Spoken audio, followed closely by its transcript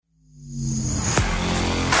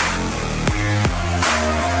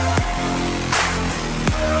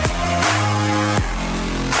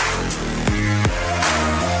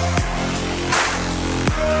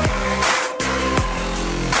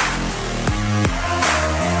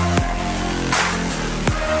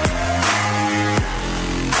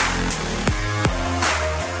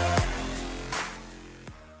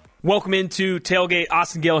Welcome into Tailgate.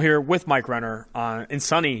 Austin Gayle here with Mike Renner in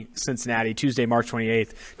sunny Cincinnati, Tuesday, March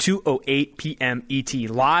 28th, 2:08 p.m. ET,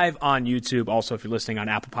 live on YouTube. Also, if you're listening on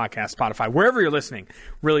Apple Podcasts, Spotify, wherever you're listening,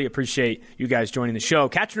 really appreciate you guys joining the show.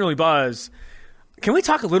 Catch an early buzz. Can we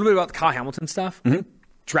talk a little bit about the Kyle Hamilton stuff? Mm-hmm.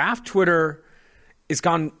 Draft Twitter has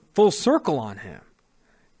gone full circle on him.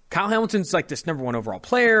 Kyle Hamilton's like this number one overall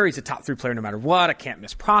player. He's a top 3 player no matter what. A can't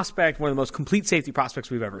miss prospect. One of the most complete safety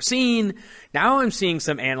prospects we've ever seen. Now I'm seeing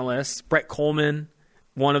some analysts, Brett Coleman,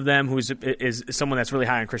 one of them, is someone that's really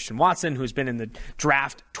high on Christian Watson, who's been in the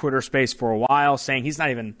draft Twitter space for a while, saying he's not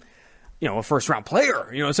even, a first round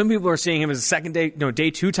player. Some people are seeing him as a second day,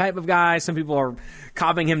 day 2 type of guy. Some people are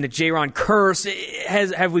copying him to Jaron Curse.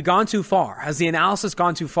 Have we gone too far? Has the analysis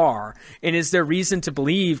gone too far? And is there reason to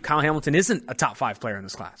believe Kyle Hamilton isn't a top 5 player in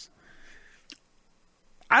this class?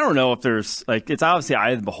 I don't know if there's it's obviously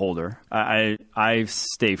eye of the beholder. I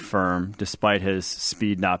stay firm despite his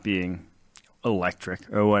speed not being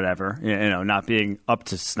electric or whatever, not being up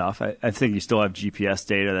to snuff. I think you still have GPS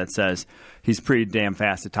data that says he's pretty damn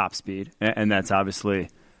fast at top speed, and that's obviously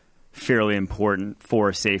fairly important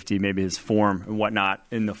for safety. Maybe his form and whatnot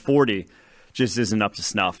in the 40 just isn't up to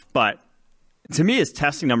snuff. But to me, his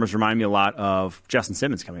testing numbers remind me a lot of Justin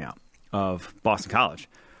Simmons coming out of Boston College,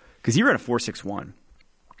 because he ran a 4.61.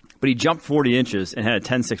 But he jumped 40 inches and had a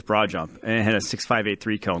 10.6 broad jump and had a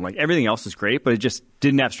 6.583 cone. Like, everything else was great, but it just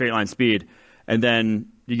didn't have straight line speed. And then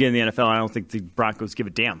you get in the NFL, I don't think the Broncos give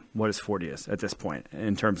a damn what his 40 is at this point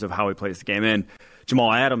in terms of how he plays the game. And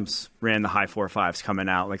Jamal Adams ran the high 4.5s coming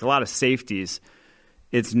out. Like, a lot of safeties,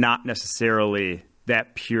 it's not necessarily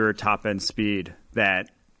that pure top-end speed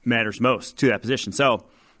that matters most to that position. So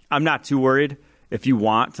I'm not too worried. If you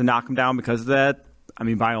want to knock him down because of that, I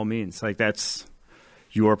mean, by all means. Like, that's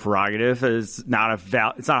your prerogative. It's not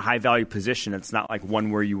a high value position. It's not like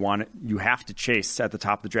one where you have to chase at the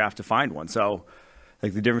top of the draft to find one. So,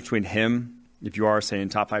 like, the difference between him, if you are saying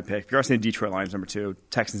top 5 pick, if you are saying Detroit Lions number 2,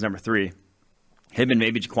 Texans number 3, him and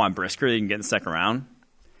maybe Jaquan Brisker, they can get in the second round.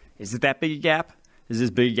 Is it that big a gap? Is this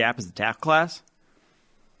big a gap as the tackle class?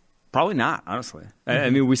 Probably not, honestly. Mm-hmm. I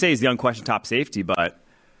mean, we say he's the unquestioned top safety, but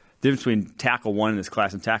the difference between tackle 1 in this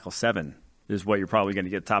class and tackle 7 is what you're probably going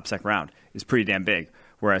to get top second round, is pretty damn big.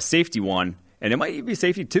 Whereas safety 1, and it might even be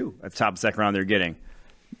safety 2 at the top of the second round they're getting,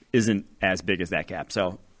 isn't as big as that gap.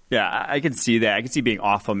 So, yeah, I can see that. I can see being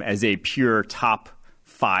off him as a pure top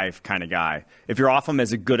 5 kind of guy. If you're off him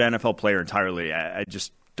as a good NFL player entirely, I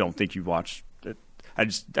just don't think you watch it.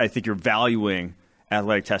 I think you're valuing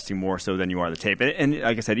athletic testing more so than you are the tape. And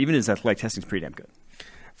like I said, even his athletic testing is pretty damn good.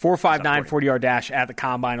 4.59 40-yard dash at the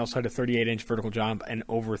combine. Also had a 38-inch vertical jump and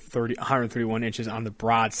over 131 inches on the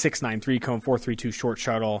broad. 6.93 cone, 4.32 short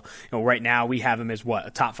shuttle. Right now we have him as a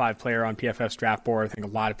top 5 player on PFF's draft board. I think a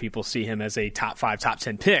lot of people see him as a top 5, top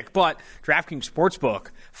 10 pick. But DraftKings Sportsbook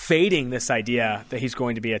fading this idea that he's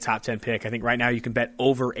going to be a top 10 pick. I think right now you can bet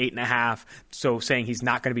over 8.5. So saying he's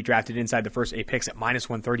not going to be drafted inside the first 8 picks at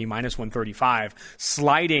 -130, -135,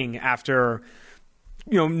 sliding after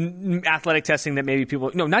athletic testing that maybe people...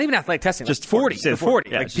 No, not even athletic testing. Just 40. 40.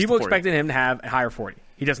 Yeah, like, people expected him to have a higher 40.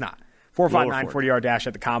 He does not. 4.59 40-yard dash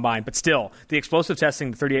at the combine. But still, the explosive testing,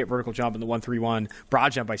 the 38 vertical jump, and the 131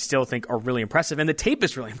 broad jump, I still think are really impressive. And the tape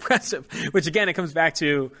is really impressive, which, again, it comes back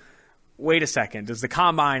to, wait a second, does the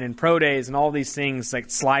combine and pro days and all these things like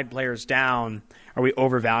slide players down? Are we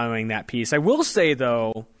overvaluing that piece? I will say,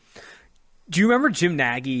 though... Do you remember Jim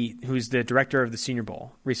Nagy, who's the director of the Senior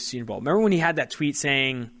Bowl, Reese's Senior Bowl? Remember when he had that tweet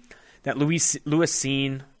saying that Lewis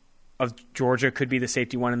Cine of Georgia could be the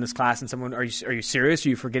safety 1 in this class? And someone, are you serious? Are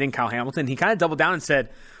you forgetting Kyle Hamilton? He kind of doubled down and said,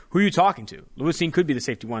 who are you talking to? Lewis Cine could be the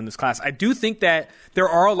safety 1 in this class. I do think that there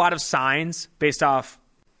are a lot of signs based off,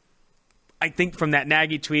 I think, from that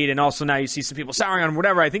Nagy tweet, and also now you see some people souring on him,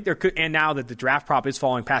 whatever. I think there could, and now that the draft prop is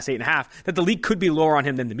falling past 8.5, that the league could be lower on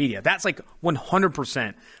him than the media. That's like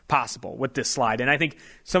 100% possible with this slide. And I think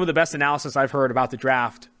some of the best analysis I've heard about the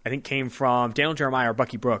draft, I think, came from Daniel Jeremiah or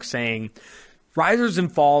Bucky Brooks saying risers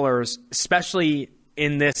and fallers, especially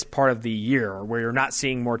in this part of the year where you're not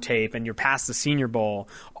seeing more tape and you're past the Senior Bowl,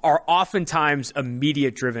 are oftentimes a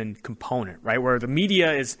media-driven component, right? Where the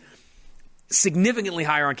media is significantly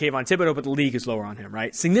higher on Kayvon Thibodeau, but the league is lower on him,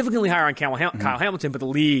 right? Significantly higher on Kyle Hamilton, but the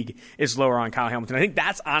league is lower on Kyle Hamilton. I think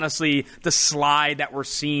that's honestly the slide that we're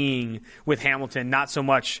seeing with Hamilton, not so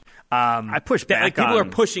much I push back like people are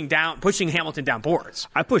pushing Hamilton down boards.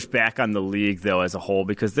 I push back on the league, though, as a whole,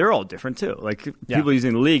 because they're all different, too. Like, people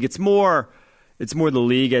using the league, it's more the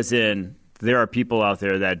league as in there are people out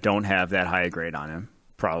there that don't have that high a grade on him,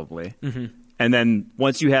 probably. Mm-hmm. And then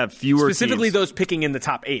once you have fewer Specifically teams, those picking in the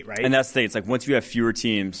top 8, right? And that's the thing. It's like once you have fewer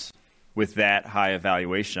teams with that high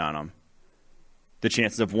evaluation on them, the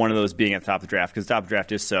chances of one of those being at the top of the draft, because the top of the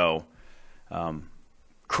draft is so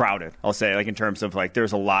crowded, I'll say, like in terms of like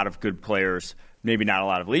there's a lot of good players, maybe not a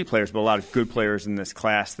lot of elite players, but a lot of good players in this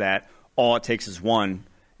class that all it takes is one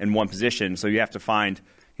in one position. So you have to find,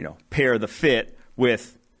 pair the fit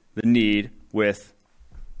with the need with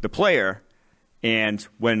the player. And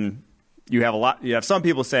when you have some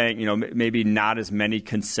people saying, maybe not as many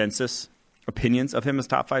consensus opinions of him as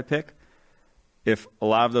top 5 pick. If a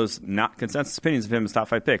lot of those not consensus opinions of him as top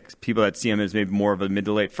 5 picks, people that see him as maybe more of a mid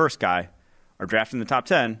to late first guy, are drafting in the top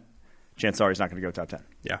 10, chances are he's not going to go top 10.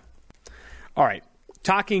 Yeah. All right.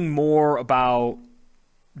 Talking more about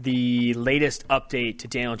the latest update to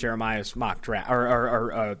Daniel Jeremiah's mock draft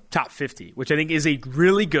or top 50, which I think is a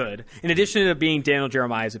really good, in addition to being Daniel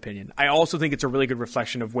Jeremiah's opinion, I also think it's a really good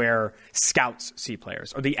reflection of where scouts see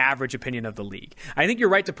players or the average opinion of the league. I think you're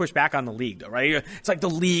right to push back on the league though, right? It's like the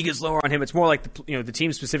league is lower on him. It's more like the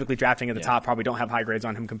team specifically drafting at the top probably don't have high grades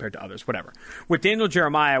on him compared to others, whatever. With Daniel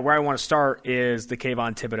Jeremiah, where I want to start is the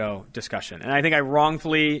Kayvon Thibodeau discussion. And I think I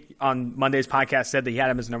wrongfully on Monday's podcast said that he had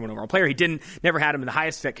him as the number 1 overall player. He didn't, never had him in the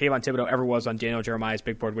highest that Kayvon Thibodeau ever was on Daniel Jeremiah's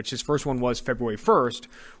big board, which his first one was February 1st,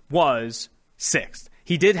 was 6th.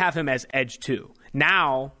 He did have him as edge 2.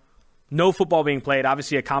 Now, no football being played,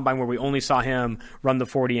 obviously a combine where we only saw him run the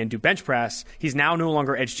 40 and do bench press. He's now no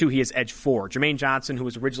longer edge 2, he is edge 4. Jermaine Johnson, who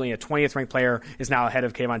was originally a 20th ranked player, is now ahead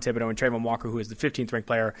of Kayvon Thibodeau, and Trayvon Walker, who is the 15th ranked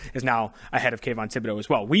player, is now ahead of Kayvon Thibodeau as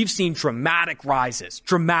well. We've seen dramatic rises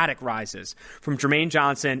from Jermaine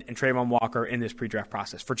Johnson and Trayvon Walker in this pre-draft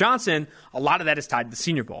process. For Johnson, a lot of that is tied to the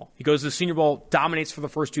Senior Bowl. He goes to the Senior Bowl, dominates for the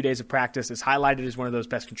first 2 days of practice, is highlighted as one of those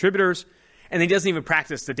best contributors, and he doesn't even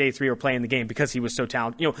practice the day 3 or play in the game because he was so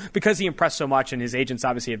talented, because he impressed so much, and his agents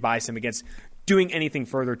obviously advised him against doing anything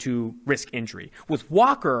further to risk injury. With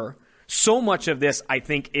Walker, so much of this, I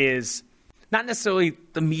think, is not necessarily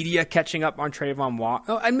the media catching up on Trayvon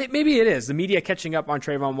Walker. Oh, maybe it is. The media catching up on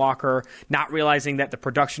Trayvon Walker, not realizing that the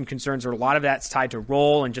production concerns, or a lot of that's tied to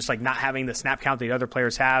role and just like not having the snap count that other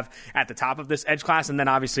players have at the top of this edge class. And then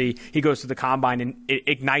obviously he goes to the combine and it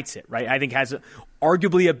ignites it, right? I think has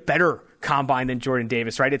arguably a better combine than Jordan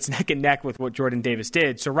Davis, right? It's neck and neck with what Jordan Davis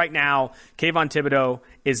did. So right now, Kayvon Thibodeau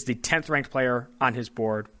is the 10th ranked player on his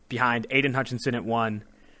board behind Aiden Hutchinson at 1,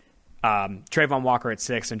 Trayvon Walker at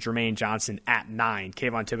 6, and Jermaine Johnson at 9.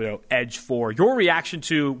 Kayvon Thibodeau, edge 4. Your reaction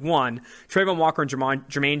to, 1, Trayvon Walker and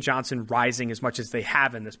Jermaine Johnson rising as much as they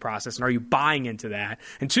have in this process, and are you buying into that?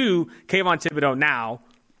 And 2, Kayvon Thibodeau now,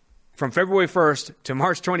 from February 1st to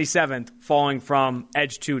March 27th, falling from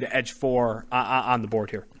edge 2 to edge 4 on the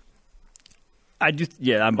board here.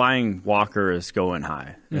 I'm buying Walker as going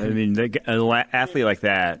high. Mm-hmm. I mean, an athlete like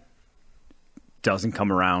that doesn't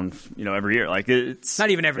come around, every year. Like it's not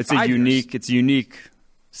even every 5 years. It's a unique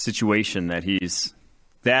situation that he's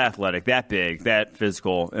that athletic, that big, that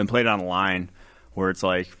physical, and played on a line where it's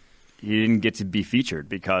like he didn't get to be featured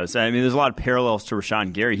because, there's a lot of parallels to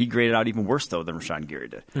Rashawn Gary. He graded out even worse, though, than Rashawn Gary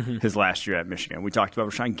did his last year at Michigan. We talked about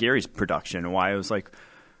Rashawn Gary's production and why it was like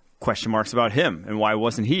question marks about him and why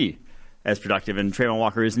wasn't he as productive. And Trayvon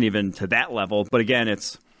Walker isn't even to that level. But again,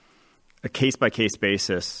 it's a case-by-case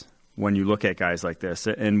basis when you look at guys like this.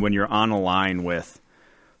 And when you're on a line with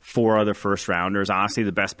 4 other first-rounders, honestly,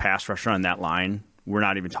 the best pass rusher on that line we're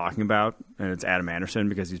not even talking about, and it's Adam Anderson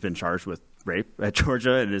because he's been charged with rape at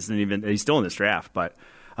Georgia and he's still in this draft. But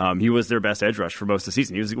he was their best edge rush for most of the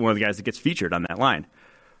season. He was one of the guys that gets featured on that line.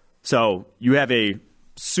 So you have a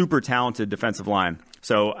super talented defensive line.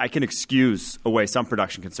 So I can excuse away some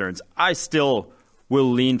production concerns. I still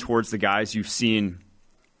will lean towards the guys you've seen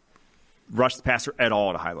rush the passer at all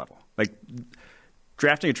at a high level. Like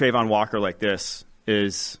drafting a Trayvon Walker like this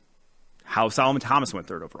is how Solomon Thomas went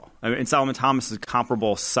 3rd overall. And Solomon Thomas is a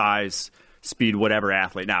comparable size, speed, whatever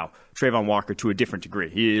athlete. Now, Trayvon Walker to a different degree.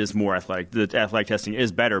 He is more athletic. The athletic testing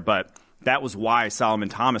is better, but that was why Solomon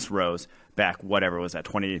Thomas rose back, whatever was that,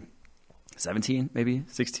 2017, maybe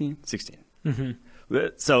 16? Mm-hmm.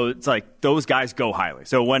 So it's like those guys go highly.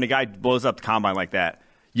 So when a guy blows up the combine like that,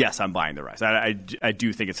 yes, I'm buying the rise. I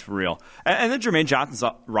do think it's for real. And then Jermaine Johnson's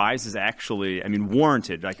rise is actually,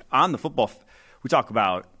 warranted. Like on the football, we talk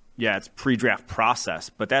about, it's pre-draft process,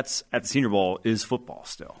 but that's at the Senior Bowl is football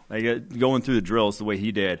still. Like going through the drills the way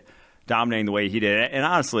he did, dominating the way he did. And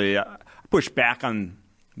honestly, I push back on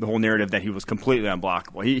the whole narrative that he was completely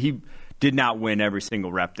unblockable. He did not win every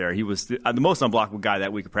single rep there. He was the most unblockable guy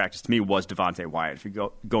that week of practice to me was Devontae Wyatt, if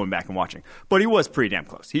you going back and watching. But he was pretty damn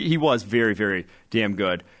close. He was very, very damn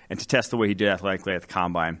good. And to test the way he did athletically at the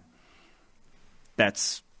combine,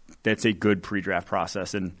 that's a good pre-draft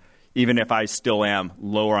process. And even if I still am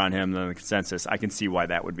lower on him than the consensus, I can see why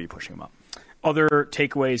that would be pushing him up. Other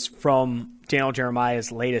takeaways from Daniel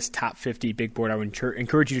Jeremiah's latest top 50 big board. I would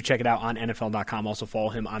encourage you to check it out on NFL.com. Also follow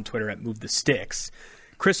him on Twitter at MoveTheSticks.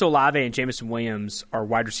 Chris Olave and Jameson Williams are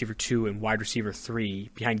wide receiver 2 and wide receiver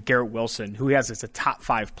 3 behind Garrett Wilson, who he has as a top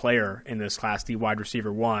 5 player in this class, the wide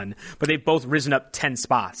receiver 1. But they've both risen up 10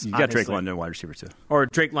 spots. You got Drake London, wide receiver 2. Or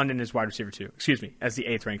Drake London is wide receiver 2, as the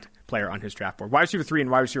 8th ranked player on his draft board. Wide receiver 3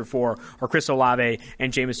 and wide receiver 4 are Chris Olave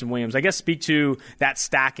and Jameson Williams. I guess speak to that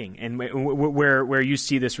stacking and where you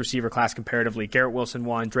see this receiver class comparatively. Garrett Wilson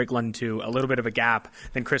 1, Drake London 2, a little bit of a gap.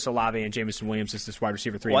 Then Chris Olave and Jameson Williams is this wide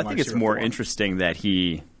receiver 3. Well, I think it's more interesting that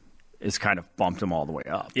he is kind of bumped him all the way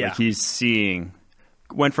up. Yeah. Like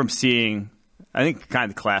went from seeing, I think, kind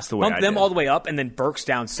of the class the way bumped them all the way up, and then Burks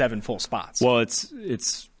down 7 full spots. Well,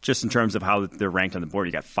 it's just in terms of how they're ranked on the board.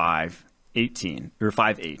 You got 5-18 or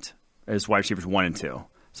 5-8 as wide receivers 1 and 2.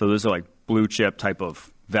 So those are like blue chip type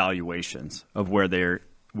of valuations of where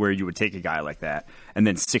you would take a guy like that, and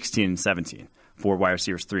then 16 and 17 for wide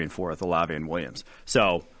receivers 3 and 4 with Olave and Williams.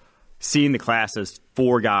 So seeing the class as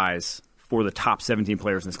 4 guys for the top 17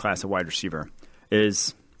 players in this class at wide receiver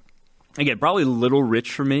is, again, probably a little rich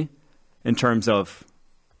for me in terms of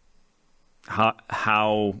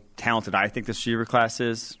how talented I think this receiver class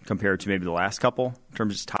is compared to maybe the last couple in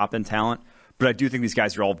terms of just top-end talent. But I do think these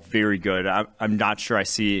guys are all very good. I'm not sure I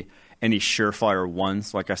see any surefire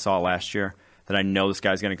ones like I saw last year that I know this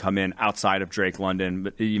guy's going to come in outside of Drake London,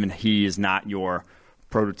 but even he is not your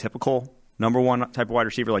prototypical number 1 type of wide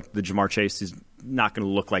receiver like the Jamar Chase is not going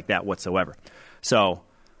to look like that whatsoever. So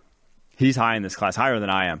he's high in this class, higher than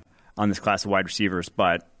I am on this class of wide receivers.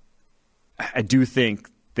 But I do think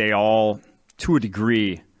they all, to a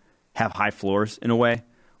degree, have high floors in a way,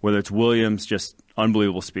 whether it's Williams, just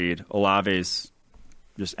unbelievable speed, Olave's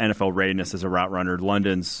just NFL readiness as a route runner,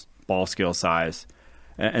 London's ball skill size,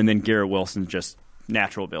 and then Garrett Wilson's just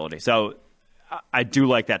natural ability. So I do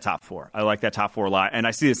like that top 4. I like that top 4 a lot. And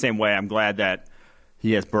I see the same way. I'm glad that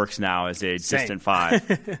he has Burks now as a distant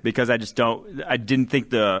 5 because I didn't think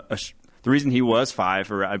the reason he was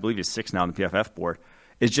 5, or I believe he's 6 now on the PFF board,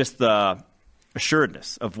 is just the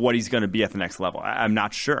assuredness of what he's going to be at the next level. I'm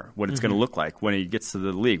not sure what it's going to look like when he gets to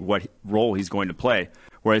the league, what role he's going to play.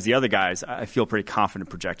 Whereas the other guys, I feel pretty confident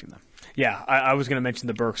projecting them. Yeah, I was going to mention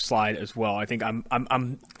the Burks slide as well. I think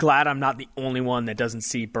I'm glad I'm not the only one that doesn't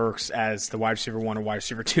see Burks as the wide receiver 1 or wide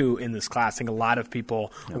receiver 2 in this class. I think a lot of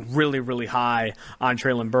people are really, really high on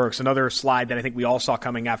Treylon Burks. Another slide that I think we all saw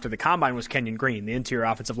coming after the combine was Kenyon Green, the interior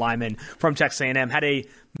offensive lineman from Texas A&M. Had a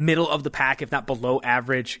middle of the pack, if not below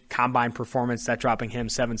average, combine performance. That dropping him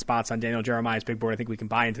 7 spots on Daniel Jeremiah's big board. I think we can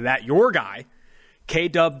buy into that. Your guy,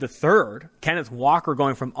 K-Dub the third, Kenneth Walker,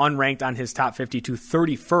 going from unranked on his top 50 to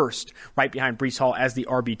 31st, right behind Breece Hall as the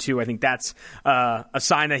RB2. I think that's a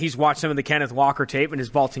sign that he's watched some of the Kenneth Walker tape and is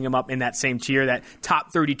vaulting him up in that same tier, that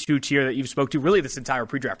top 32 tier that you've spoke to really this entire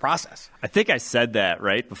pre-draft process. I think I said that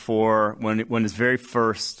right before when his very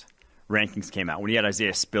first rankings came out, when he had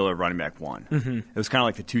Isaiah Spiller running back 1. Mm-hmm. It was kind of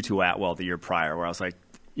like the Tutu Atwell the year prior, where I was like,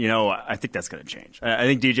 I think that's going to change. I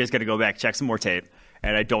think DJ's going to go back, check some more tape.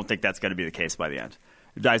 And I don't think that's going to be the case by the end.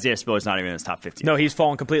 Isaiah Spiller's not even in his top 50. No, he's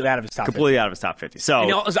fallen completely out of his top 50. Completely out of his top 50.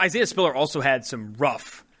 So Isaiah Spiller also had some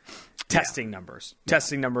rough testing numbers.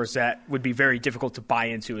 Testing numbers that would be very difficult to buy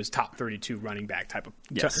into as top 32 running back type of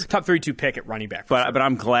top 32 pick at running back. But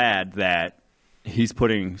I'm glad that he's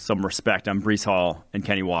putting some respect on Breece Hall and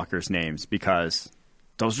Kenny Walker's names, because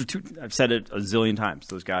those are two. I've said it a zillion times.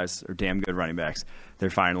 Those guys are damn good running backs. They're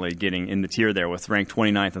finally getting in the tier there with ranked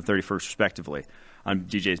 29th and 31st respectively on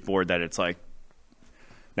DJ's board. That it's like,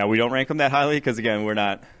 now we don't rank them that highly because, again, we're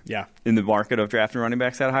not in the market of drafting running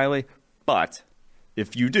backs that highly. But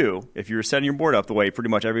if you're setting your board up the way pretty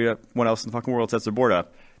much everyone else in the fucking world sets their board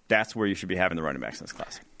up, that's where you should be having the running backs in this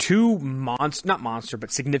class. 2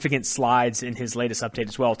 significant slides in his latest update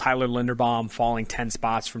as well. Tyler Linderbaum falling 10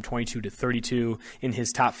 spots from 22 to 32 in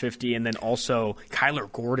his top 50. And then also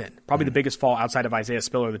Kyler Gordon, probably the biggest fall outside of Isaiah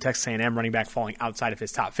Spiller, the Texas A&M running back, falling outside of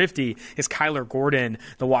his top 50, is Kyler Gordon,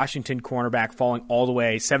 the Washington cornerback, falling all the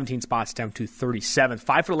way 17 spots down to 37th.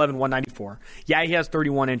 5'11", 194. Yeah, he has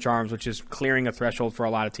 31-inch arms, which is clearing a threshold for a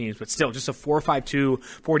lot of teams, but still just a 4.52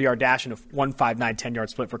 40-yard dash and a 1.59 10-yard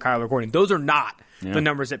split for Kyler Gordon. Those are not the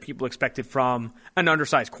numbers that people expected from an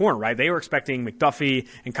undersized corner, right? They were expecting McDuffie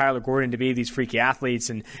and Kyler Gordon to be these freaky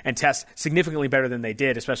athletes and test significantly better than they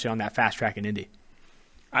did, especially on that fast track in Indy.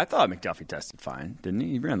 I thought McDuffie tested fine, didn't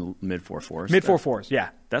he? He ran the mid 4.4s. Mid 4.4s,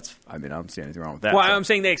 yeah. I don't see anything wrong with that. Well, I'm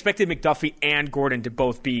saying they expected McDuffie and Gordon to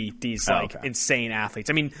both be these insane athletes.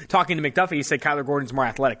 I mean, talking to McDuffie, he said Kyler Gordon's more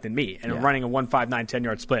athletic than me, and running a 1.59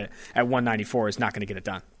 10-yard split at 194 is not going to get it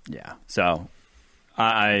done. Yeah. So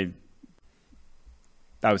I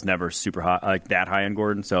was never super high, like that high in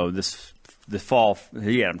Gordon. So the fall,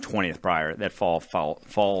 he had him 20th prior. That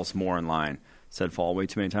falls more in line. Said fall way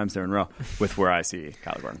too many times there in a row with where I see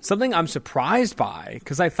Kyler Gordon. Something I'm surprised by,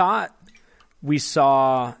 because I thought we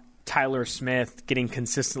saw Tyler Smith getting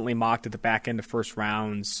consistently mocked at the back end of first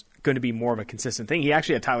rounds going to be more of a consistent thing. He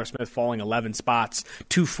actually had Tyler Smith falling 11 spots,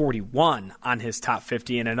 241 on his top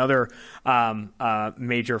 50, and another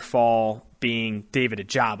major fall being David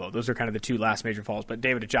Ojabo. Those are kind of the two last major falls, but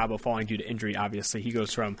David Ojabo falling due to injury, obviously. He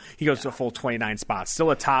goes to a full 29 spots.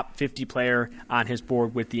 Still a top 50 player on his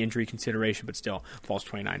board with the injury consideration, but still falls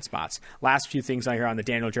 29 spots. Last few things I hear on the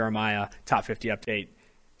Daniel Jeremiah top 50 update.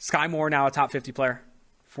 Sky Moore now a top 50 player,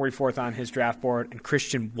 44th on his draft board, and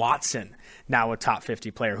Christian Watson now a top 50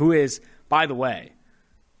 player, who is, by the way,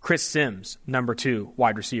 Chris Sims, number 2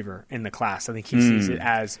 wide receiver in the class. I think he sees it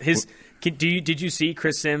as his. Did you see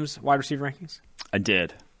Chris Sims' wide receiver rankings? I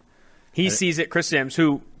did. He sees it, Chris Sims,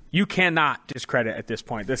 who you cannot discredit at this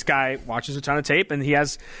point. This guy watches a ton of tape, and he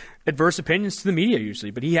has adverse opinions to the media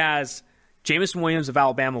usually. But he has Jameson Williams of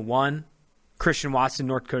Alabama 1, Christian Watson,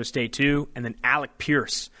 North Dakota State 2, and then Alec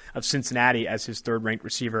Pierce of Cincinnati as his third-ranked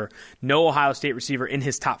receiver. No Ohio State receiver in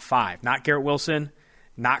his top 5. Not Garrett Wilson,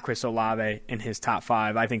 not Chris Olave in his top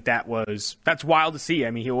 5. I think that's wild to see.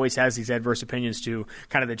 I mean, he always has these adverse opinions to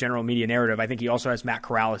kind of the general media narrative. I think he also has Matt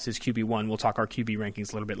Corral as his QB1. We'll talk our QB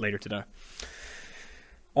rankings a little bit later today.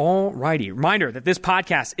 All righty. Reminder that this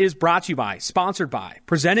podcast is brought to you by, sponsored by,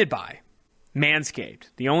 presented by Manscaped,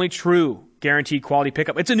 the only true guaranteed quality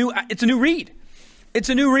pickup. It's a new read. It's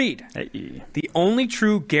a new read. Hey. The only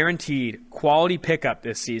true guaranteed quality pickup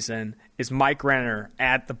this season is Mike Renner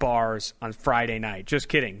at the bars on Friday night. Just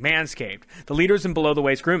kidding. Manscaped, the leaders in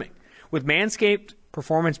below-the-waist grooming. With Manscaped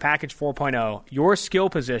Performance Package 4.0, your skill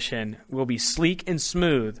position will be sleek and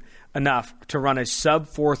smooth enough to run a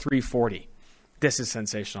sub-4.3 40. This is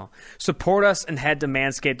sensational. Support us and head to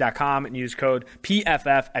manscaped.com and use code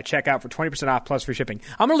PFF at checkout for 20% off plus free shipping.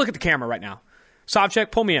 I'm going to look at the camera right now. Sovchek,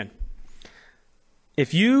 pull me in.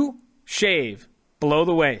 If you shave below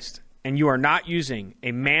the waist and you are not using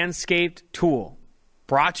a Manscaped tool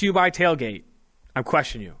brought to you by Tailgate, I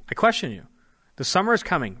question you. The summer is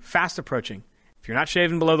coming, fast approaching. If you're not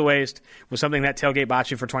shaving below the waist with something that Tailgate bought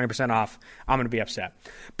you for 20% off, I'm going to be upset.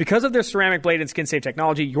 Because of their ceramic blade and skin-safe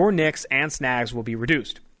technology, your nicks and snags will be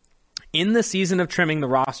reduced. In the season of trimming the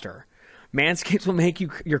roster, Manscaped will make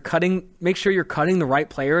sure you're cutting the right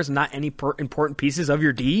players and not any important pieces of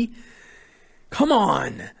your D. Come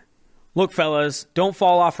on. Look, fellas, don't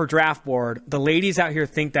fall off her draft board. The ladies out here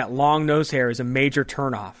think that long nose hair is a major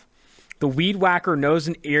turnoff. The Weed Whacker nose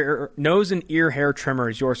and ear hair trimmer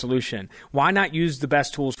is your solution. Why not use the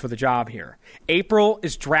best tools for the job here? April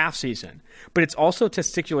is draft season, but it's also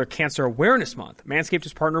Testicular Cancer Awareness Month. Manscaped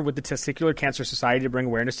has partnered with the Testicular Cancer Society to bring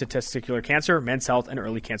awareness to testicular cancer, men's health, and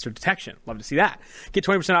early cancer detection. Love to see that. Get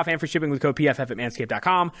 20% off and free shipping with code PFF at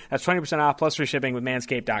manscaped.com. That's 20% off plus free shipping with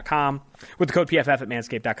manscaped.com. With the code PFF at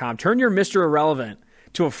manscaped.com. Turn your Mr. Irrelevant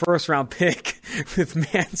to a first-round pick with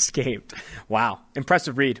Manscaped. Wow.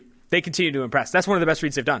 Impressive read. They continue to impress. That's one of the best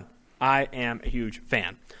reads they've done. I am a huge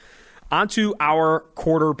fan. On to our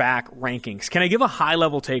quarterback rankings. Can I give a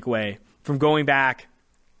high-level takeaway from going back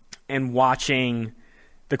and watching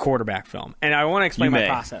the quarterback film? And I want to explain my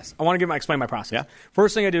process. Explain my process. Yeah.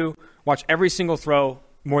 First thing I do, watch every single throw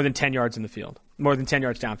more than 10 yards in the field, more than 10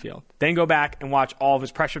 yards downfield. Then go back and watch all of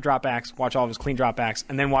his pressure dropbacks, watch all of his clean dropbacks,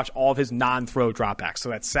 and then watch all of his non-throw dropbacks.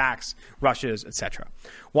 So that's sacks, rushes, etc.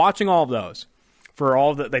 Watching all of those, for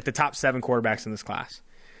all the top 7 quarterbacks in this class.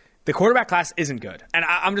 The quarterback class isn't good. And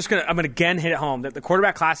I'm gonna again hit it home that the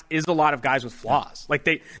quarterback class is a lot of guys with flaws.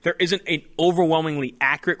 There isn't an overwhelmingly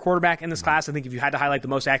accurate quarterback in this class. I think if you had to highlight the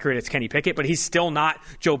most accurate, it's Kenny Pickett, but he's still not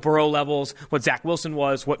Joe Burrow levels, what Zach Wilson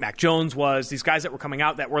was, what Mac Jones was, these guys that were coming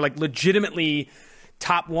out that were legitimately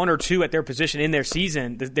top 1 or 2 at their position in their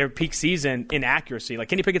season, their peak season in accuracy.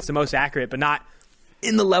 Kenny Pickett's the most accurate, but not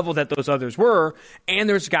in the level that those others were. And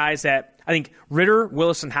there's guys that I think Ritter,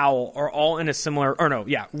 Willis, and Howell are all in a similar,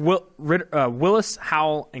 Willis,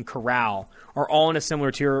 Howell, and Corral are all in a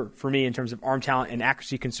similar tier for me in terms of arm talent and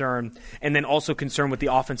accuracy concern, and then also concern with the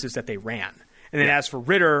offenses that they ran. And then as for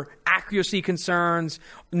Ritter, accuracy concerns,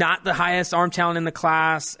 not the highest arm talent in the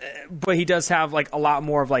class, but he does have a lot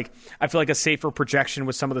more of I feel a safer projection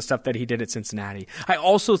with some of the stuff that he did at Cincinnati. I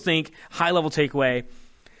also think, high level takeaway,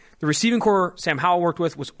 The receiving core Sam Howell worked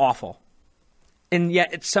with was awful. And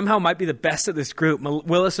yet it somehow might be the best of this group.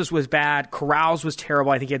 Willis's was bad. Corral's was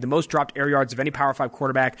terrible. I think he had the most dropped air yards of any Power 5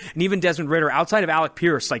 quarterback. And even Desmond Ridder, outside of Alec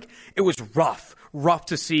Pierce, like, it was rough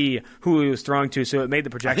to see who he was throwing to. So it made the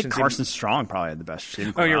projections. I think Carson Strong probably had the best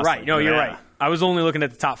receiving core. Oh, you're right. No, you're right. I was only looking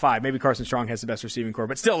at the top 5. Maybe Carson Strong has the best receiving core.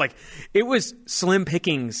 But still, like, it was slim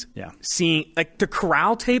pickings seeing, like, the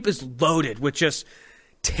Corral tape is loaded with just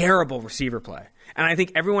terrible receiver play. And I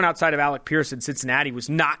think everyone outside of Alec Pierce in Cincinnati was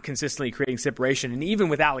not consistently creating separation. And even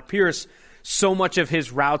with Alec Pierce, so much of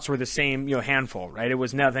his routes were the same, handful, right? It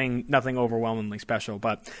was nothing overwhelmingly special.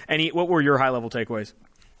 But what were your high-level takeaways?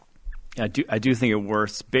 I do think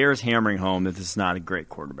it bears hammering home that this is not a great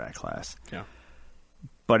quarterback class. Yeah.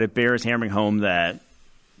 But it bears hammering home that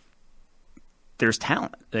there's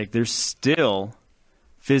talent. Like, there's still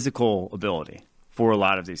physical ability for a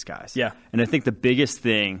lot of these guys. Yeah. And I think the biggest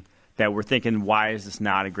thing that we're thinking, why is this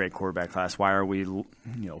not a great quarterback class? Why are we,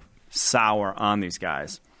 sour on these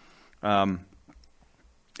guys?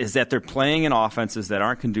 Is that they're playing in offenses that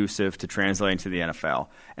aren't conducive to translating to the NFL,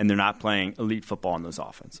 and they're not playing elite football in those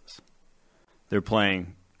offenses. They're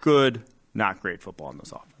playing good, not great football in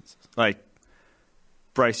those offenses. Like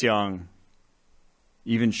Bryce Young,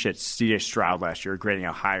 even C.J. Stroud last year, grading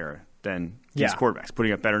out higher than these quarterbacks,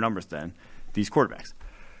 putting up better numbers than these quarterbacks.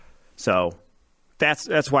 So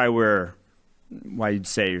that's why you'd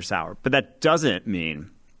say you're sour. But that doesn't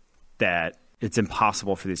mean that it's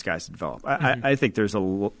impossible for these guys to develop. I think there's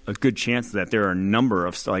a good chance that there are a number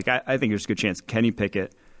of I think there's a good chance Kenny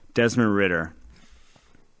Pickett, Desmond Ridder,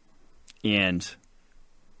 and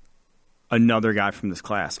another guy from this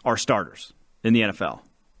class are starters in the NFL,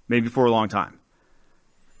 maybe for a long time.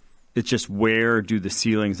 It's just, where do the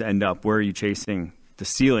ceilings end up? Where are you chasing the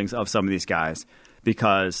ceilings of some of these guys?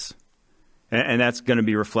 Because, and that's going to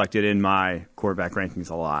be reflected in my quarterback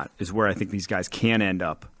rankings a lot, is where I think these guys can end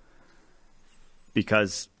up.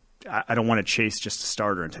 Because I don't want to chase just a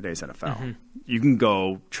starter in today's NFL. Mm-hmm. You can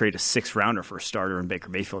go trade a 6th-rounder for a starter in Baker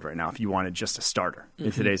Mayfield right now if you wanted just a starter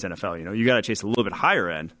in today's NFL. You got to chase a little bit higher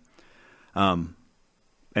end. And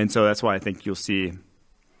so that's why I think you'll see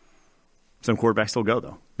some quarterbacks still go,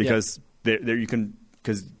 though, because you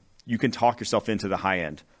can talk yourself into the high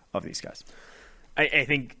end of these guys. I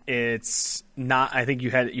think it's not. I think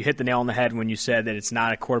you hit the nail on the head when you said that it's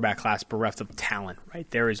not a quarterback class bereft of talent. Right?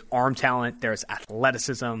 There is arm talent, there's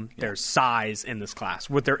athleticism, there's size in this class.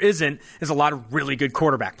 What there isn't is a lot of really good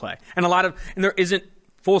quarterback play, and there isn't,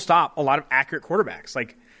 full stop, a lot of accurate quarterbacks.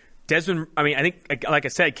 Like Desmond, I think, like I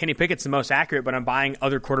said, Kenny Pickett's the most accurate, but I'm buying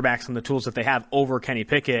other quarterbacks and the tools that they have over Kenny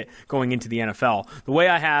Pickett going into the NFL. The way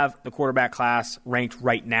I have the quarterback class ranked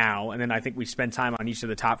right now, and then I think we spend time on each of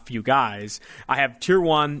the top few guys, I have Tier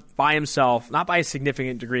 1 by himself, not by a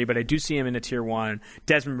significant degree, but I do see him in a Tier 1,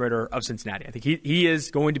 Desmond Ridder of Cincinnati. I think he is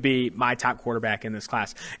going to be my top quarterback in this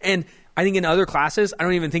class. And I think in other classes, I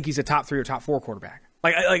don't even think he's a top 3 or top 4 quarterback.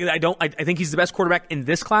 I think he's the best quarterback in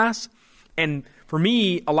this class. And for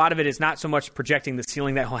me, a lot of it is not so much projecting the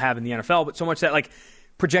ceiling that he'll have in the NFL, but so much that,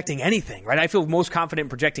 projecting anything, right? I feel most confident in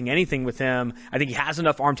projecting anything with him. I think he has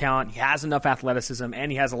enough arm talent, he has enough athleticism,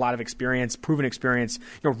 and he has a lot of experience, proven experience,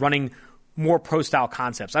 running more pro-style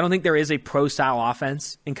concepts. I don't think there is a pro-style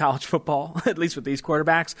offense in college football, at least with these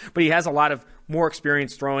quarterbacks, but he has a lot of more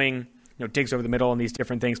experience throwing, digs over the middle and these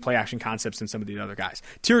different things, play-action concepts than some of these other guys.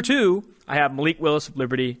 Tier 2, I have Malik Willis of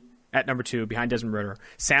Liberty at number 2, behind Desmond Ridder,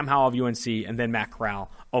 Sam Howell of UNC, and then Matt Corral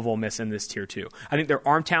of Ole Miss in this Tier 2. I think their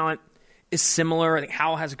arm talent is similar. I think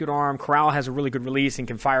Howell has a good arm. Corral has a really good release and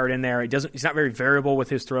can fire it in there. He's not very variable with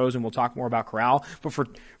his throws, and we'll talk more about Corral. But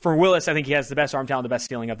for Willis, I think he has the best arm talent, the best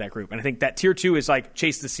ceiling of that group. And I think that Tier 2 is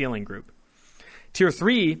chase the ceiling group. Tier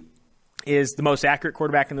 3 is the most accurate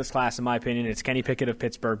quarterback in this class, in my opinion. It's Kenny Pickett of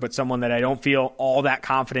Pittsburgh, but someone that I don't feel all that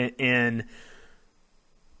confident in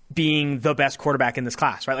being the best quarterback in this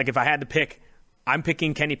class, right? If I had to pick, I'm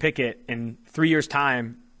picking Kenny Pickett in 3 years'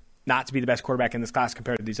 time not to be the best quarterback in this class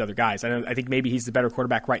compared to these other guys. I think maybe he's the better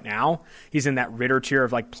quarterback right now. He's in that Ridder tier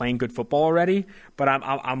of playing good football already, but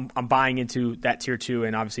I'm buying into that Tier 2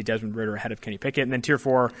 and obviously Desmond Ridder ahead of Kenny Pickett. And then Tier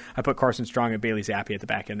 4, I put Carson Strong and Bailey Zappi at the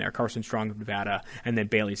back end there. Carson Strong of Nevada and then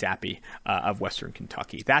Bailey Zappi of Western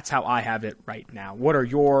Kentucky. That's how I have it right now. What are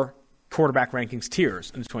your quarterback rankings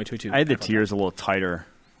tiers in this 2022? I had the tiers a little tighter.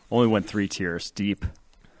 Only went 3 tiers deep.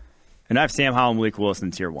 And I have Sam Howell and Malik Willis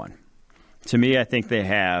in Tier 1. To me, I think they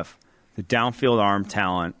have the downfield arm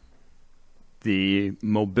talent, the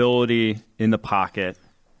mobility in the pocket,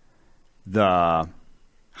 the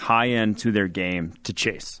high end to their game to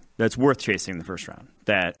chase. That's worth chasing in the first round.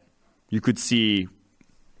 That you could see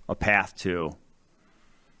a path to,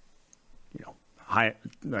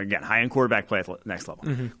 high-end quarterback play at the next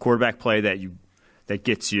level. Quarterback play that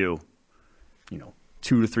gets you,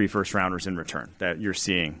 2 to 3 first-rounders in return that you're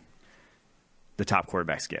seeing the top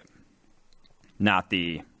quarterbacks get. Not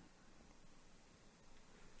the,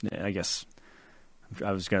 I guess,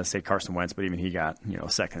 I was going to say Carson Wentz, but even he got,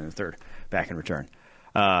 second and third back in return.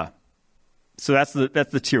 So that's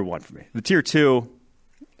the tier 1 for me. The tier 2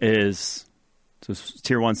 is, so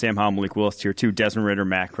tier 1, Sam Howell, Malik Willis. Tier 2, Desmond Ridder,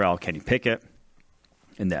 Matt Corral, Kenny Pickett,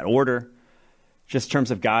 in that order. Just in terms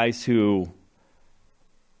of guys who,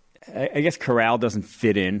 I guess Corral doesn't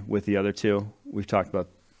fit in with the other two. We've talked about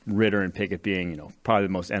Ridder and Pickett being, probably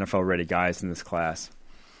the most NFL-ready guys in this class,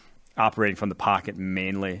 operating from the pocket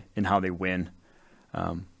mainly in how they win.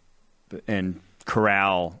 And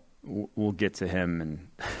Corral, we'll get to him and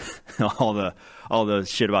all the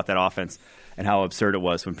shit about that offense and how absurd it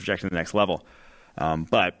was when projecting the next level.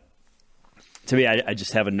 But to me, I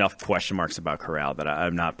just have enough question marks about Corral that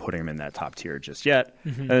I'm not putting him in that top tier just yet.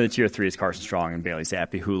 And then the tier 3 is Carson Strong and Bailey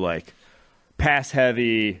Zappi, who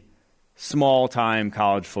pass-heavy, small-time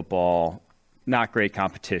college football, not great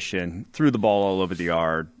competition, threw the ball all over the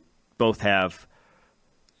yard. Both have,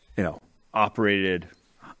 operated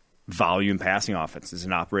volume passing offenses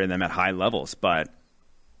and operated them at high levels. But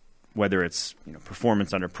whether it's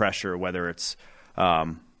performance under pressure, whether it's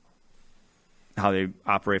how they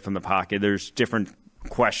operate from the pocket, there's different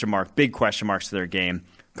big question marks to their game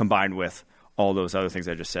combined with all those other things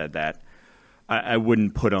I just said that I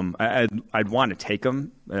wouldn't put them. I'd want to take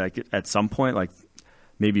them at some point,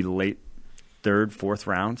 maybe late 3rd, 4th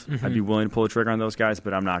round. I'd be willing to pull the trigger on those guys,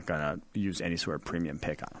 but I'm not going to use any sort of premium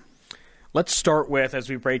pick on them. Let's start with, as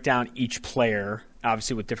we break down each player,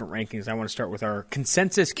 obviously with different rankings, I want to start with our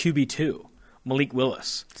consensus QB2, Malik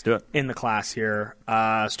Willis. Let's do it. In the class here.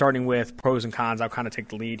 Starting with pros and cons, I'll kind of take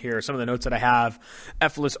the lead here. Some of the notes that I have: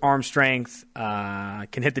 effortless arm strength,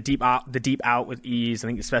 can hit the deep out with ease, I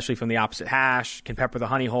think especially from the opposite hash, can pepper the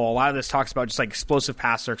honey hole. A lot of this talks about just explosive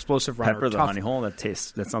passer, explosive runner. Pepper the honey hole? That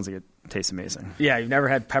sounds like it tastes amazing. Yeah, you've never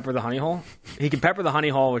had pepper the honey hole? He can pepper the honey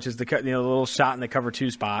hole, which is the little shot in the cover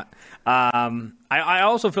 2 spot. I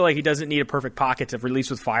also feel like he doesn't need a perfect pocket to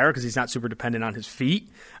release with fire because he's not super dependent on his feet.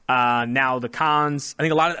 Now the cons, I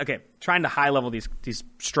think trying to high level these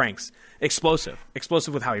strengths. Explosive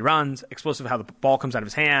with how he runs, explosive how the ball comes out of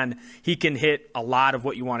his hand. He can hit a lot of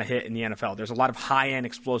what you want to hit in the NFL. There's a lot of high-end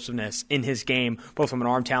explosiveness in his game, both from an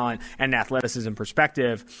arm talent and an athleticism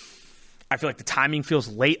perspective. I feel like the timing feels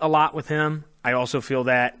late a lot with him. I also feel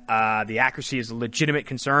that the accuracy is a legitimate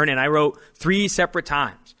concern, and I wrote 3 separate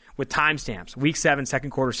times with timestamps. Week 7,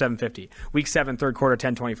 second quarter, 7:50. Week 7, third quarter,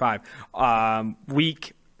 10:25.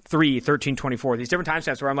 Week 3, 13:24. These different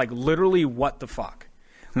timestamps where I'm literally, what the fuck?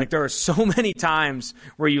 There are so many times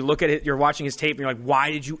where you look at it, you're watching his tape, and you're like,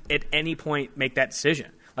 why did you at any point make that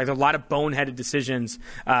decision? There are a lot of boneheaded decisions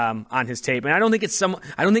on his tape, and I don't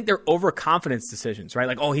think they're overconfidence decisions,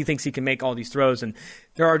 right? He thinks he can make all these throws, and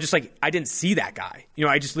there are just I didn't see that guy.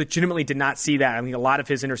 I just legitimately did not see that. I mean, a lot of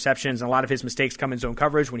his interceptions and a lot of his mistakes come in zone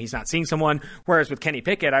coverage when he's not seeing someone. Whereas with Kenny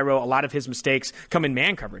Pickett, I wrote a lot of his mistakes come in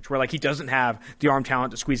man coverage, where he doesn't have the arm talent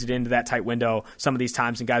to squeeze it into that tight window some of these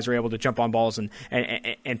times, and guys are able to jump on balls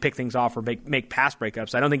and pick things off or make pass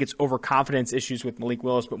breakups. I don't think it's overconfidence issues with Malik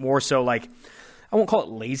Willis, but more so I won't call it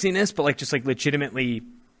laziness, but just legitimately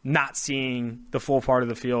not seeing the full part of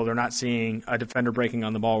the field or not seeing a defender breaking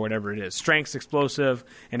on the ball, whatever it is. Strengths, explosive,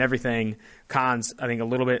 and everything. Cons, I think a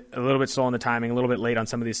little bit slow on the timing, a little bit late on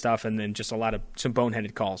some of these stuff, and then just some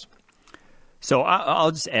boneheaded calls. So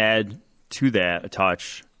I'll just add to that a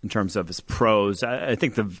touch in terms of his pros. I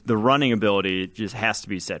think the running ability just has to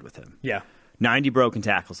be said with him. Yeah. 90 broken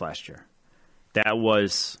tackles last year. That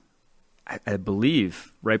was, I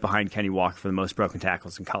believe, right behind Kenny Walker for the most broken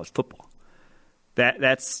tackles in college football.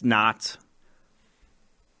 That's not.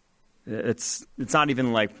 It's not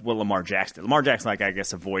even like what Lamar Jackson did. Lamar Jackson, I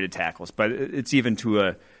guess, avoided tackles, but it's even to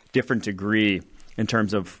a different degree in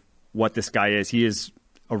terms of what this guy is. He is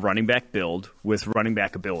a running back build with running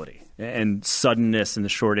back ability and suddenness in the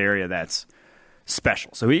short area that's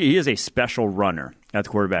special. So he is a special runner at the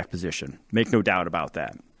quarterback position. Make no doubt about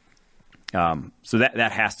that. So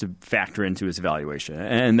that has to factor into his evaluation.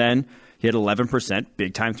 And then he had 11%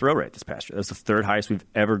 big-time throw rate this past year. That's the 3rd highest we've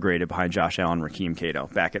ever graded behind Josh Allen and Raheem Cato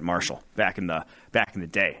back at Marshall, back in the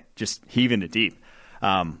day, just heaving it deep.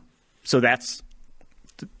 So that's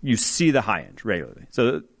 – you see the high end regularly.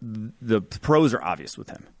 So the pros are obvious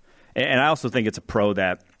with him. And I also think it's a pro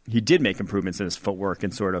that he did make improvements in his footwork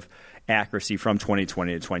and sort of accuracy from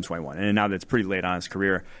 2020 to 2021. And now that's pretty late on in his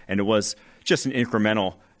career, and it was just an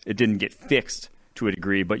incremental – it didn't get fixed to a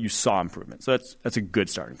degree, but you saw improvement. So that's a good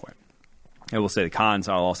starting point. I will say the cons,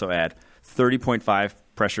 I'll also add 30.5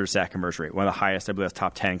 pressure sack conversion rate, one of the highest, I believe that's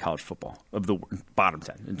top 10 in college football, of the bottom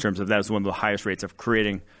 10, in terms of that was one of the highest rates of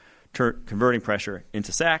converting pressure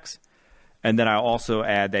into sacks. And then I also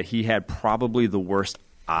add that he had probably the worst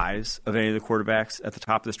eyes of any of the quarterbacks at the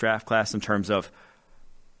top of this draft class in terms of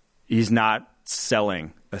he's not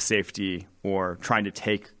selling a safety or trying to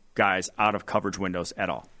take guys out of coverage windows at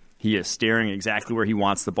all. He is staring exactly where he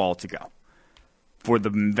wants the ball to go for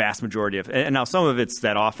the vast majority of, and now some of it's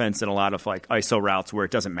that offense and a lot of like ISO routes where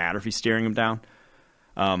it doesn't matter if he's steering him down.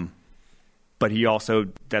 But he also,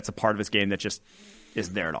 that's a part of his game that just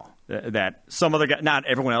isn't there at all. That some other guy, not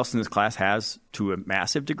everyone else in this class has to a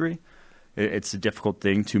massive degree. It's a difficult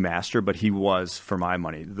thing to master, but he was, for my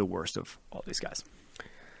money, the worst of all these guys.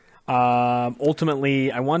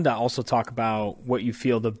 Ultimately, I wanted to also talk about what you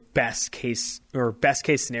feel the best case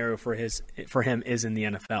scenario for him is in the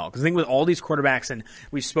NFL. Because I think with all these quarterbacks, and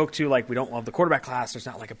we spoke to, like, we don't love the quarterback class. There's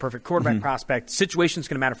not like a perfect quarterback prospect. Situation's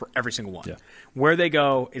going to matter for every single one. Yeah. Where they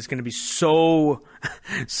go is going to be so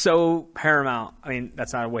paramount. I mean,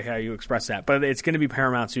 that's not a way how you express that, but it's going to be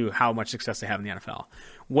paramount to how much success they have in the NFL.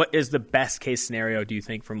 What is the best case scenario, do you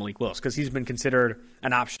think, for Malik Willis? Because he's been considered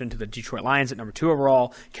an option to the Detroit Lions at number 2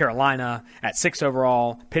 overall, Carolina at 6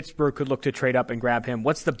 overall. Pittsburgh could look to trade up and grab him.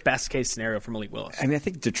 What's the best case scenario for Malik Willis? I mean, I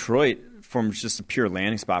think Detroit, from just a pure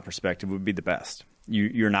landing spot perspective, would be the best.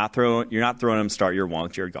 You're not throwing him start year 1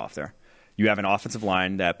 with Jared Goff there. You have an offensive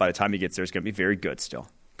line that by the time he gets there is going to be very good still.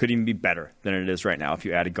 Could even be better than it is right now if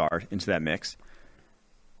you add a guard into that mix.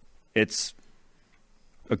 It's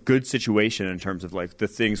a good situation in terms of like the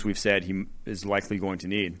things we've said he is likely going to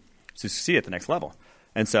need to succeed at the next level.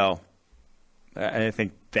 And so I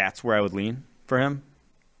think that's where I would lean for him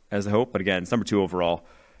as a hope. But again, it's number 2 overall,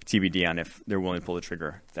 TBD on if they're willing to pull the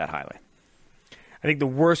trigger that highly. I think the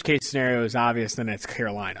worst case scenario is obvious, then it's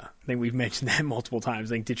Carolina. I think we've mentioned that multiple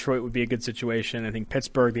times. I think Detroit would be a good situation. I think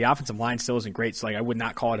Pittsburgh, the offensive line still isn't great, so like I would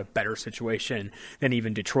not call it a better situation than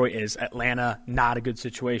even Detroit is. Atlanta, not a good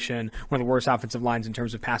situation. One of the worst offensive lines in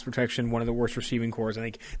terms of pass protection, one of the worst receiving cores. I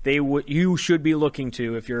think you should be looking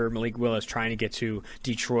to, if you're Malik Willis, trying to get to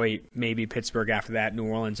Detroit, maybe Pittsburgh after that. New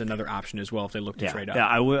Orleans, another option as well if they look to trade up. Yeah,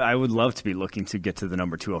 I would love to be looking to get to the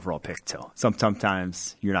number 2 overall pick too.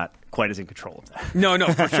 Sometimes you're not quite as in control of that. No,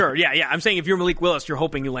 for sure. Yeah. I'm saying if you're Malik Willis, you're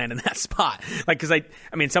hoping you land in that spot. Like, because I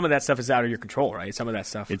mean, some of that stuff is out of your control, right? Some of that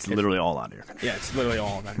stuff. It's literally all out of your control. Yeah, it's literally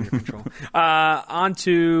all out of your control.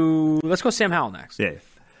 Let's go Sam Howell next. Yeah.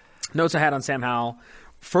 Notes I had on Sam Howell.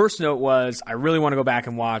 First note was I really want to go back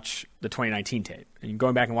and watch the 2019 tape. And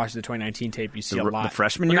going back and watching the 2019 tape, you see a lot. The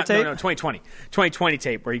freshman year tape? No, 2020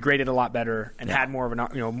 tape, where he graded a lot better and had more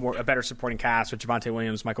of a better supporting cast with Javonte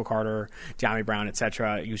Williams, Michael Carter, De'Ami Brown,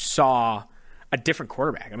 etc. You saw a different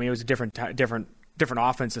quarterback. I mean, it was a different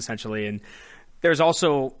offense essentially. And there's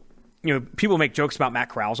also, people make jokes about Matt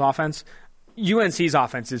Corral's offense. UNC's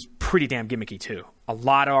offense is pretty damn gimmicky too. A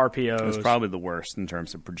lot of RPOs. It's probably the worst in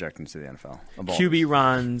terms of projecting to the NFL. QB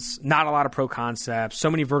runs, not a lot of pro concepts, so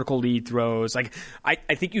many vertical lead throws. Like I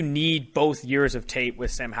think you need both years of tape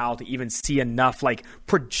with Sam Howell to even see enough like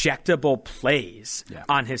projectable plays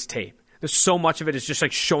on his tape. There's so much of it is just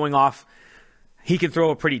like showing off he can throw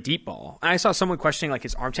a pretty deep ball. And I saw someone questioning like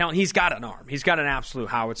his arm talent. He's got an arm. He's got an absolute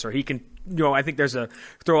howitzer. He can, I think there's a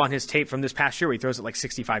throw on his tape from this past year where he throws it like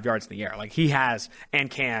 65 yards in the air. Like he has and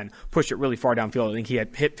can push it really far downfield. I think he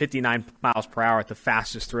had hit 59 miles per hour at the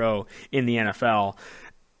fastest throw in the NFL.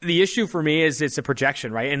 The issue for me is it's a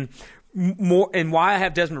projection, right? And why I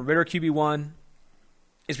have Desmond Ridder QB1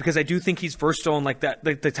 is because I do think he's versatile in like that,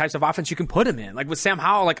 the types of offense you can put him in. Like with Sam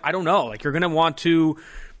Howell, like I don't know, like you're going to want to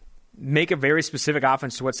make a very specific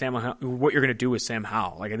offense to what you're going to do with Sam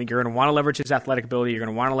Howell. Like I think you're going to want to leverage his athletic ability. You're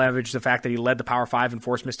going to want to leverage the fact that he led the Power 5 and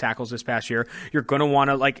forced missed tackles this past year. You're going to want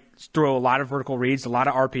to like throw a lot of vertical reads, a lot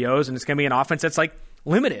of RPOs, and it's going to be an offense that's like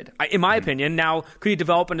limited, in my opinion. Now, could he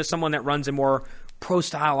develop into someone that runs a more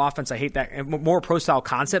pro-style offense? I hate that. More pro-style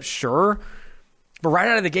concept, sure. But right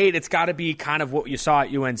out of the gate, it's got to be kind of what you saw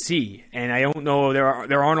at UNC. And I don't know,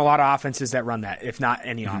 there aren't a lot of offenses that run that, if not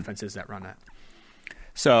any offenses that run that.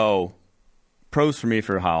 So, pros for me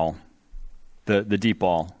for Howell, the deep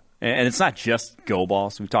ball. And it's not just go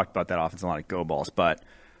balls. We've talked about that offense a lot of go balls, but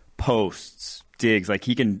posts, digs. Like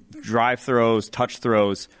he can drive throws, touch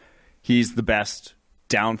throws. He's the best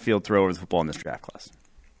downfield thrower of the football in this draft class.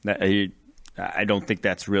 I don't think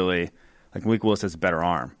that's really, like Malik Willis has a better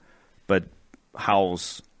arm, but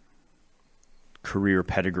Howell's career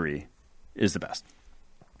pedigree is the best.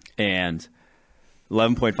 And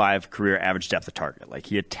 11.5 career average depth of target. Like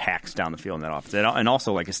he attacks down the field in that offense. And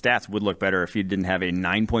also like his stats would look better if he didn't have a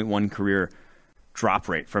 9.1 career drop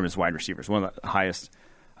rate from his wide receivers, one of the highest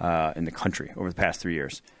in the country over the past 3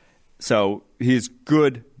 years. So he's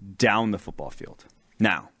good down the football field.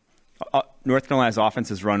 Now, North Carolina's offense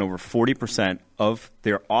has run over 40% of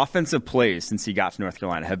their offensive plays since he got to North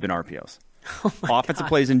Carolina have been RPOs. Offensive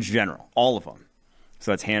plays in general, all of them.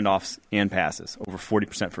 So that's handoffs and passes, over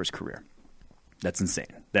 40% for his career. That's insane.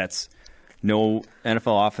 That's no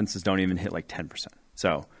NFL offenses don't even hit like 10%.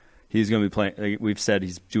 So he's going to be playing. Like we've said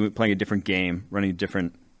he's playing a different game, running a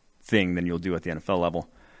different thing than you'll do at the NFL level.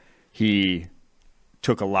 He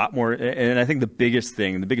took a lot more, and I think the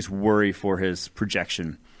biggest worry for his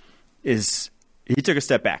projection is he took a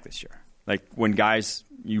step back this year. Like when guys,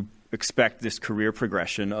 you expect this career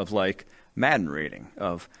progression of like Madden rating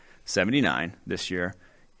of 79 this year,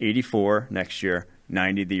 84 next year,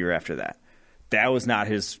 90 the year after that. That was not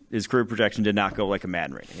his career projection did not go like a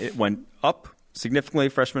Madden rating. It went up significantly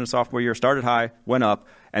freshman and sophomore year, started high, went up,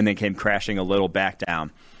 and then came crashing a little back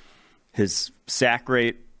down. His sack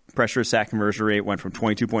rate, pressure sack conversion rate went from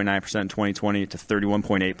 22.9% in 2020 to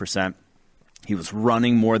 31.8%. He was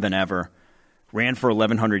running more than ever, ran for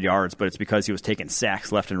 1,100 yards, but it's because he was taking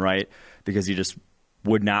sacks left and right because he just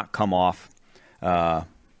would not come off,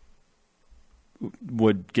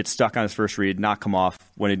 would get stuck on his first read, not come off.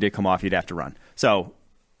 When he did come off, he'd have to run. So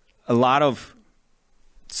a lot of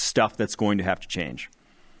stuff that's going to have to change.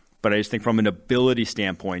 But I just think from an ability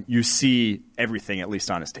standpoint, you see everything at least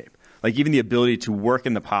on his tape. Like even the ability to work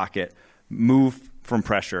in the pocket, move from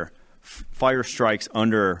pressure, fire strikes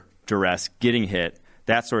under duress, getting hit,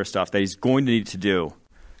 that sort of stuff that he's going to need to do.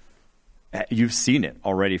 You've seen it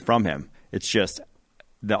already from him. It's just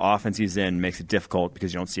the offense he's in makes it difficult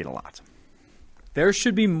because you don't see it a lot. There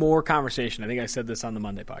should be more conversation. I think I said this on the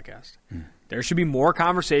Monday podcast. There should be more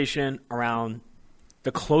conversation around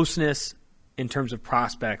the closeness in terms of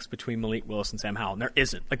prospects between Malik Willis and Sam Howell. And there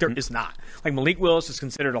isn't. Like, there is not. Like, Malik Willis is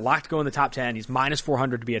considered a lock to go in the top 10. He's minus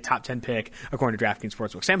 400 to be a top 10 pick, according to DraftKings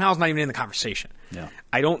Sportsbook. Sam Howell's not even in the conversation. Yeah.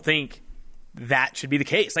 I don't think that should be the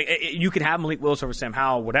case. Like, you could have Malik Willis over Sam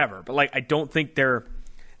Howell, whatever. But, like, I don't think they're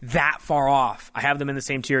that far off. I have them in the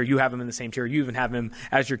same tier. You have them in the same tier. You even have him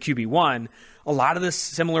as your QB1. A lot of this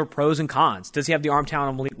similar pros and cons. Does he have the arm talent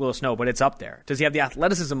of Malik Willis? No, but it's up there. Does he have the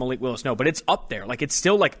athleticism of Malik Willis? No, but it's up there. Like, it's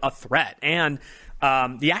still like a threat. And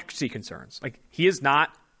the accuracy concerns. Like, he is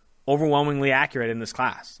not overwhelmingly accurate in this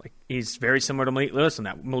class. Like, he's very similar to Malik Willis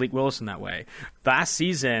in that way. Last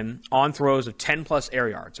season, on throws of 10-plus air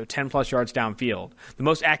yards, so 10-plus yards downfield, the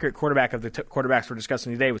most accurate quarterback of the quarterbacks we're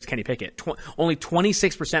discussing today was Kenny Pickett. Only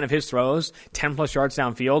 26% of his throws, 10-plus yards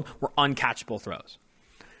downfield, were uncatchable throws.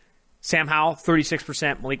 Sam Howell,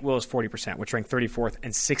 36%, Malik Willis, 40%, which ranked 34th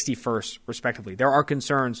and 61st, respectively. There are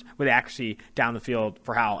concerns with accuracy down the field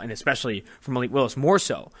for Howell, and especially for Malik Willis, more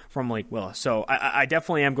so for Malik Willis. So I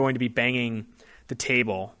definitely am going to be banging the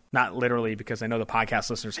table, not literally because I know the podcast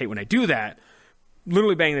listeners hate when I do that,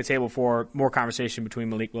 literally banging the table for more conversation between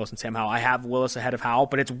Malik Willis and Sam Howell. I have Willis ahead of Howell,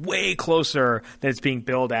 but it's way closer than it's being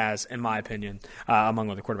billed as, in my opinion, among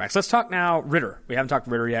other quarterbacks. Let's talk now Ridder. We haven't talked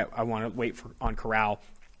Ridder yet. I want to wait on Corral.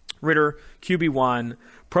 Ridder, QB1,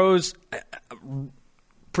 pros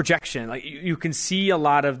projection. Like you can see a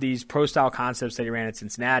lot of these pro-style concepts that he ran at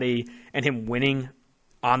Cincinnati and him winning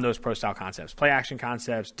on those pro-style concepts. Play-action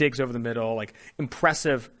concepts, digs over the middle, like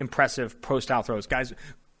impressive pro-style throws. Guys,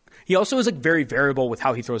 he also is like very variable with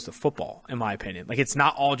how he throws the football, in my opinion. Like it's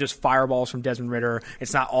not all just fireballs from Desmond Ridder.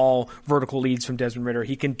 It's not all vertical leads from Desmond Ridder.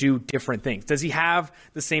 He can do different things. Does he have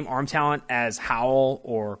the same arm talent as Howell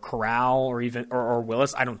or Corral or even or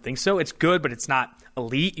Willis? I don't think so. It's good, but it's not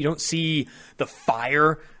elite. You don't see the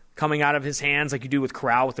fire coming out of his hands like you do with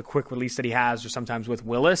Corral with the quick release that he has, or sometimes with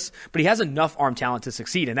Willis. But he has enough arm talent to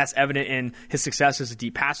succeed, and that's evident in his success as a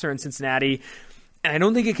deep passer in Cincinnati. And I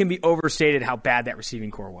don't think it can be overstated how bad that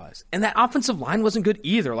receiving core was. And that offensive line wasn't good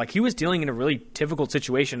either. Like, he was dealing in a really difficult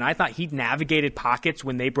situation. And I thought he navigated pockets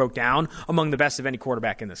when they broke down among the best of any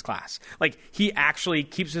quarterback in this class. Like, he actually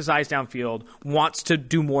keeps his eyes downfield, wants to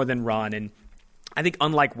do more than run. And I think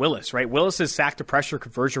unlike Willis, right? Willis's sack to pressure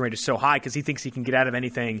conversion rate is so high because he thinks he can get out of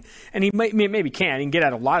anything, and he maybe can. He can get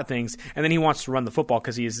out of a lot of things, and then he wants to run the football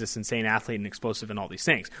because he is this insane athlete and explosive and all these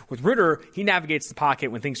things. With Ridder, he navigates the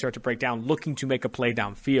pocket when things start to break down, looking to make a play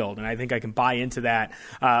downfield, and I think I can buy into that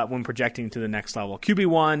when projecting to the next level.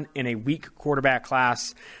 QB1 in a weak quarterback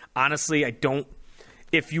class. Honestly, I don't.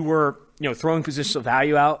 If you were throwing positional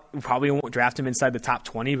value out, you probably won't draft him inside the top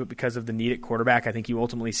 20, but because of the need at quarterback, I think you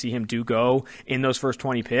ultimately see him go in those first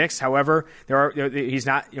 20 picks. However, he's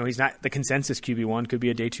not the consensus QB1, could be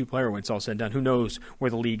a day 2 player when it's all said and done. Who knows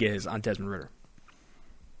where the league is on Desmond Ridder?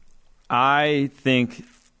 I think,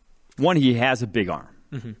 one, he has a big arm.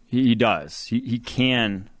 Mm-hmm. He does. He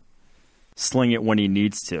can sling it when he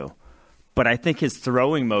needs to. But I think his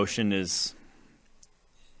throwing motion is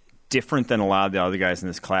different than a lot of the other guys in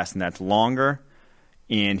this class, and that's longer,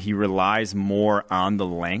 and he relies more on the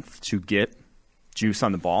length to get juice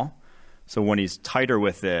on the ball. So when he's tighter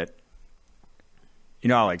with it,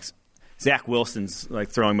 like Zach Wilson's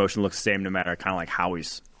throwing motion looks the same no matter kind of how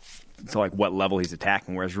he's to what level he's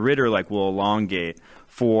attacking, whereas Ritter will elongate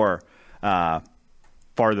for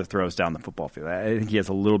farther throws down the football field. I think he has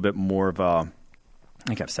a little bit more of a, I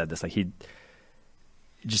think I've said this, he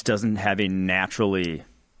just doesn't have a naturally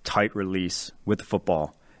tight release with the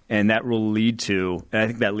football, and that will lead to, and I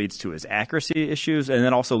think that leads to his accuracy issues, and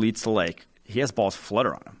then also leads to he has balls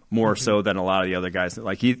flutter on him more so than a lot of the other guys.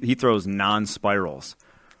 He throws non-spirals.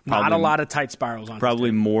 Not a lot of tight spirals on him.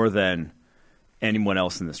 Probably more than anyone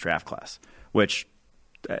else in this draft class, which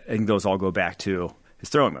I think those all go back to his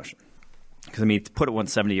throwing motion. Because, to put it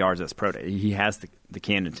 170 yards as pro day, he has the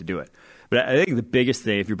cannon to do it. But I think the biggest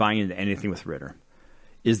thing, if you're buying into anything with Ritter,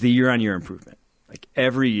 is the year-on-year improvement.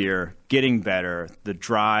 Every year, getting better, the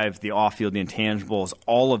drive, the off-field, the intangibles,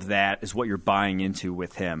 all of that is what you're buying into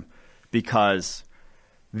with him. Because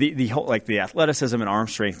the whole the athleticism and arm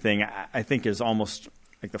strength thing, I think is almost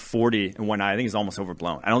the 40 and whatnot. I think is almost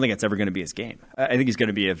overblown. I don't think it's ever going to be his game. I think he's going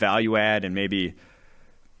to be a value add and maybe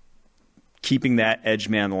keeping that edge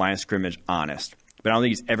man on the line of scrimmage honest. But I don't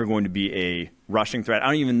think he's ever going to be a rushing threat.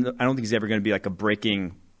 I don't think he's ever going to be a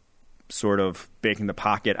breaking sort of baking the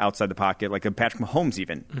pocket, outside the pocket, like a Patrick Mahomes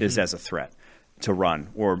even is as a threat to run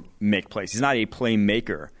or make plays. He's not a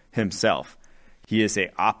playmaker himself. He is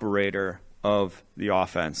a operator of the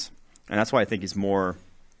offense. And that's why I think he's more,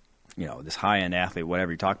 this high-end athlete,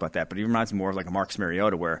 whatever you talk about that. But he reminds me more of a Marcus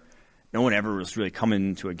Mariota, where no one ever was really coming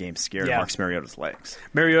into a game scared of Marcus Mariota's legs.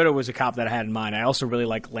 Mariota was a comp that I had in mind. I also really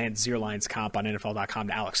like Lance Zierlein's comp on NFL.com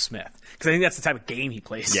to Alex Smith, because I think that's the type of game he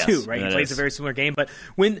plays too, right? He plays a very similar game. But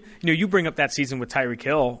when you bring up that season with Tyreek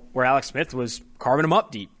Hill, where Alex Smith was carving him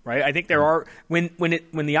up deep, right? I think there are when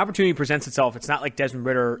the opportunity presents itself, it's not like Desmond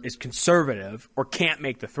Ritter is conservative or can't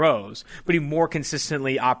make the throws, but he more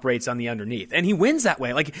consistently operates on the underneath, and he wins that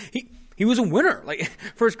way. He was a winner,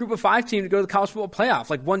 for his Group of 5 team to go to the college football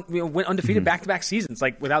playoff, went undefeated back-to-back seasons,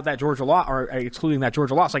 without that Georgia loss, or excluding that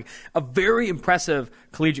Georgia loss. A very impressive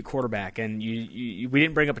collegiate quarterback. And we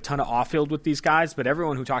didn't bring up a ton of off-field with these guys, but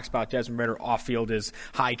everyone who talks about Desmond Ritter off-field is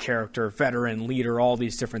high character, veteran, leader, all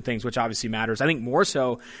these different things, which obviously matters. I think more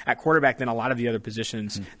so at quarterback than a lot of the other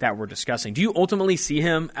positions that we're discussing. Do you ultimately see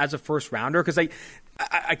him as a first-rounder? Because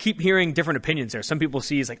I keep hearing different opinions there. Some people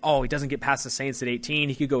see he's he doesn't get past the Saints at 18.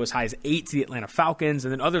 He could go as high as 8 to the Atlanta Falcons.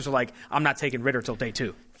 And then others are I'm not taking Ritter till day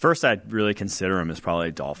 2. First, I'd really consider him as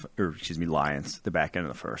probably Lions, the back end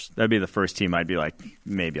of the first. That'd be the first team I'd be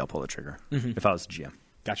maybe I'll pull the trigger if I was the GM.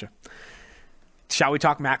 Gotcha. Shall we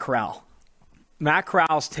talk Matt Corral? Matt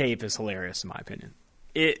Corral's tape is hilarious in my opinion.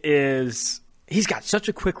 It is. He's got such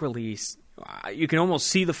a quick release. You can almost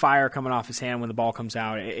see the fire coming off his hand when the ball comes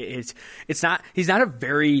out. It's not. He's not a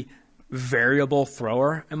very variable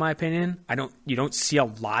thrower, in my opinion. You don't see a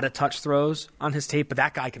lot of touch throws on his tape, but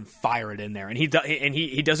that guy can fire it in there, and he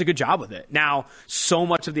does a good job with it. Now, so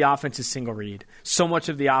much of the offense is single read. So much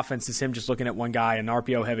of the offense is him just looking at one guy, an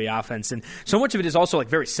RPO heavy offense, and so much of it is also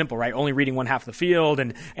very simple, right? Only reading one half of the field,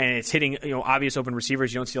 and it's hitting obvious open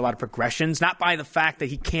receivers. You don't see a lot of progressions, not by the fact that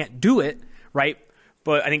he can't do it, right?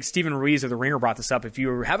 But I think Steven Ruiz of The Ringer brought this up. If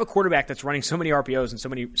you have a quarterback that's running so many RPOs and so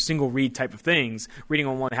many single read type of things, reading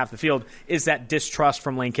on one half the field, is that distrust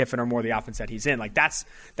from Lane Kiffin or more the offense that he's in? That's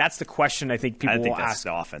the question I think people will ask. That's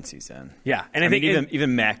the offense he's in. Yeah. And I think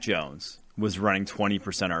even Mac Jones was running 20%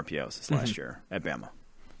 RPOs this last year at Bama.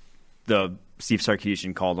 The Steve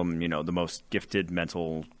Sarkisian called him, the most gifted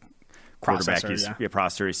mental quarterback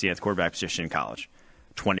processor he's seen at the quarterback position in college.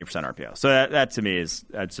 20% RPO. So that to me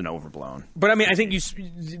that's an overblown. But I think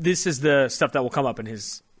this is the stuff that will come up in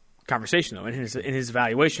his conversation, though. In his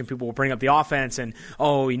evaluation, people will bring up the offense and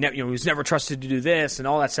he was never trusted to do this and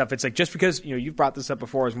all that stuff. It's just because you've brought this up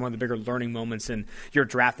before as one of the bigger learning moments in your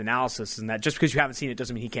draft analysis, and that just because you haven't seen it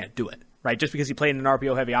doesn't mean he can't do it. Right, just because he played in an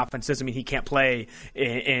RPO heavy offense doesn't mean he can't play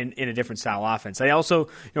in a different style offense. I also,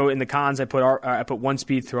 in the cons, I put one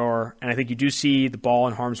speed thrower, and I think you do see the ball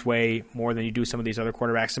in harm's way more than you do some of these other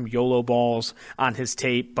quarterbacks. Some YOLO balls on his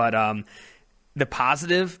tape, but the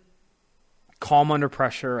positive calm under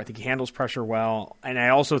pressure. I think he handles pressure well. And I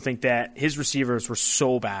also think that his receivers were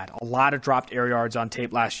so bad. A lot of dropped air yards on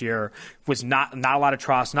tape last year. Was not a lot of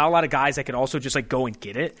trust. Not a lot of guys that could also just like go and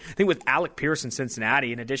get it. I think with Alec Pierce in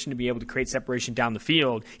Cincinnati, in addition to being able to create separation down the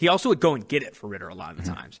field, he also would go and get it for Ridder a lot of the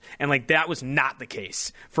times. And like that was not the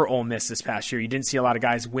case for Ole Miss this past year. You didn't see a lot of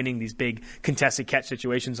guys winning these big contested catch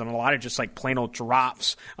situations on a lot of just like plain old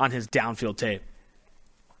drops on his downfield tape.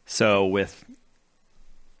 So with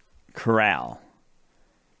Corral,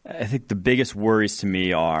 I think the biggest worries to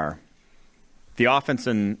me are the offense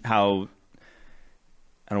and how,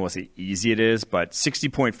 I don't want to say easy it is, but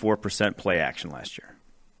 60.4% play action last year.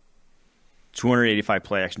 285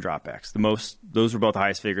 play action dropbacks. Those were both the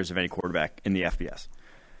highest figures of any quarterback in the FBS.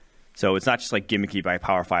 So it's not just like gimmicky by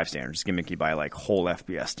Power 5 standards, it's gimmicky by like whole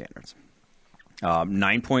FBS standards.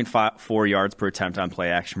 9.4 yards per attempt on play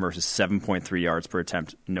action versus 7.3 yards per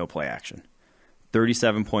attempt no play action.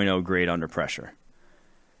 37.0 grade under pressure.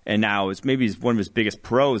 And now it's maybe one of his biggest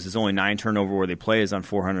pros is only 9 turnover worthy plays on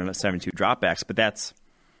 472 dropbacks, but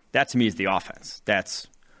that to me is the offense. That's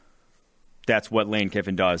what Lane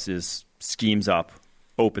Kiffin does is schemes up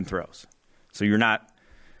open throws. So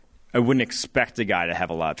I wouldn't expect a guy to have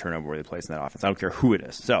a lot of turnover worthy plays in that offense. I don't care who it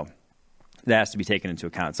is. So that has to be taken into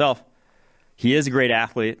account itself. He is a great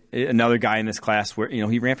athlete. Another guy in this class where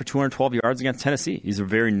he ran for 212 yards against Tennessee. He's a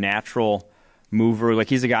very natural mover. Like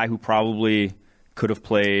he's a guy who probably could have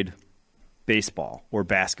played baseball or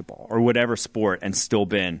basketball or whatever sport and still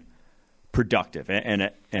been productive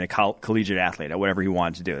and a collegiate athlete at whatever he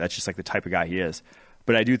wanted to do. That's just like the type of guy he is.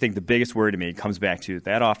 But I do think the biggest worry to me comes back to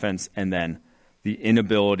that offense and then the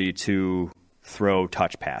inability to throw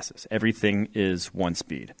touch passes. Everything is one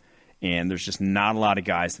speed. And there's just not a lot of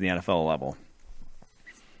guys to the NFL level.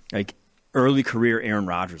 Like early career Aaron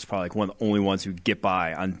Rodgers, probably like one of the only ones who get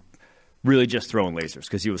by on really just throwing lasers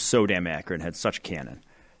because he was so damn accurate and had such cannon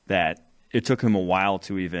that it took him a while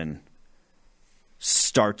to even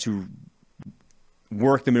start to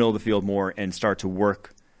work the middle of the field more and start to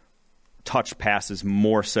work touch passes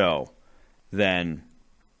more so than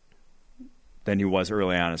he was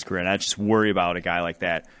early on in his career. And I just worry about a guy like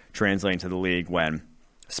that translating to the league when,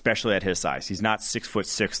 especially at his size, he's not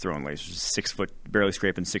 6'6" throwing lasers, barely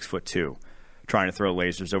scraping 6'2". Trying to throw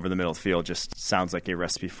lasers over the middle of the field just sounds like a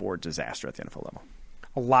recipe for disaster at the NFL level.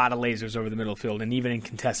 A lot of lasers over the middle of the field, and even in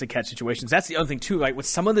contested catch situations. That's the other thing, too. Like with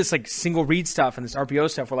some of this like single read stuff and this RPO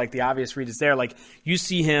stuff where like the obvious read is there, like you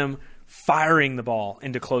see him firing the ball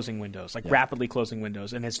into closing windows, rapidly closing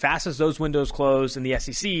windows. And as fast as those windows close in the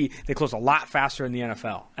SEC, they close a lot faster in the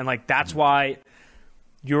NFL. And like that's why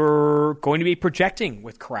you're going to be projecting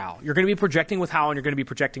with Corral. You're going to be projecting with Howell, and you're going to be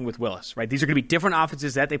projecting with Willis, right? These are going to be different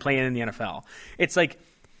offenses that they play in the NFL. It's like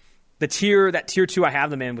that tier 2 I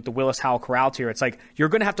have them in with the Willis, Howell, Corral tier. It's like you're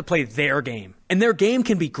going to have to play their game. And their game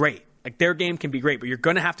can be great. Like their game can be great, but you're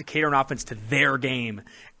going to have to cater an offense to their game.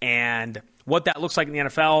 And what that looks like in the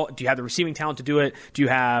NFL, do you have the receiving talent to do it? Do you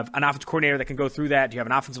have an offensive coordinator that can go through that? Do you have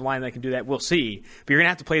an offensive line that can do that? We'll see. But you're going to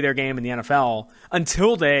have to play their game in the NFL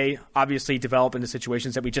until they obviously develop into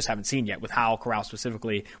situations that we just haven't seen yet. With Howell, Corral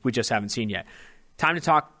specifically, we just haven't seen yet. Time to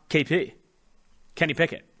talk KP, Kenny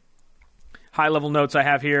Pickett. High-level notes I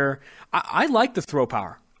have here. I like the throw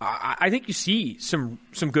power. I think you see some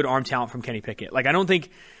good arm talent from Kenny Pickett. Like I don't think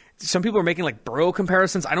some people are making like Burrow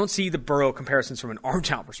comparisons. I don't see the Burrow comparisons from an arm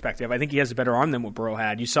talent perspective. I think he has a better arm than what Burrow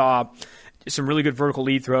had. You saw some really good vertical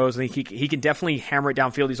lead throws. I think he can definitely hammer it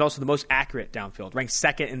downfield. He's also the most accurate downfield, ranked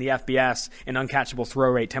second in the FBS in uncatchable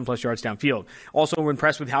throw rate, 10-plus yards downfield. Also, we're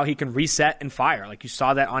impressed with how he can reset and fire. Like you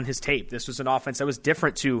saw that on his tape. This was an offense that was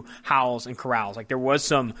different to Howell's and Corral's. Like there was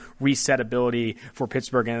some reset ability for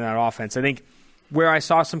Pittsburgh in that offense. I think where I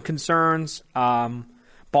saw some concerns,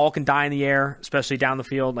 ball can die in the air, especially down the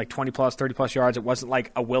field, like 20-plus, 30-plus yards. It wasn't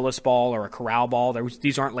like a Willis ball or a Corral ball.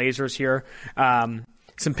 These aren't lasers here.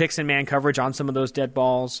 Some picks in man coverage on some of those dead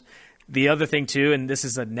balls. The other thing, too, and this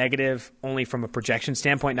is a negative only from a projection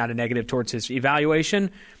standpoint, not a negative towards his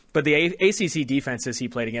evaluation, but the ACC defenses he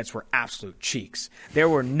played against were absolute cheeks. There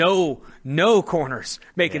were no corners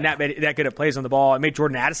making that good of plays on the ball. It made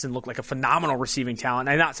Jordan Addison look like a phenomenal receiving talent.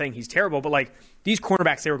 And I'm not saying he's terrible, but like these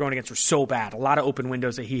cornerbacks they were going against were so bad. A lot of open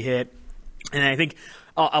windows that he hit. And I think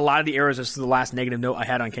a lot of the errors, this is the last negative note I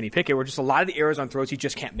had on Kenny Pickett, were just a lot of the errors on throws he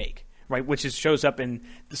just can't make. Right, which shows up in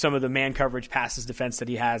some of the man coverage passes defense that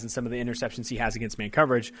he has and some of the interceptions he has against man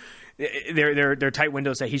coverage. They're tight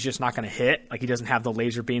windows that he's just not going to hit. Like he doesn't have the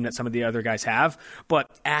laser beam that some of the other guys have.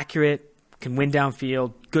 But accurate, can win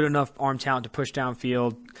downfield, good enough arm talent to push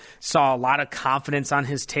downfield. Saw a lot of confidence on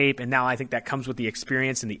his tape, and now I think that comes with the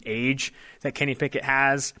experience and the age that Kenny Pickett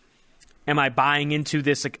has. Am I buying into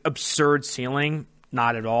this like absurd ceiling?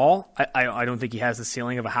 Not at all. I don't think he has the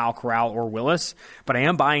ceiling of a Hal, Corral, or Willis, but I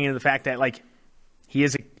am buying into the fact that like he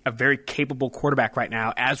is a very capable quarterback right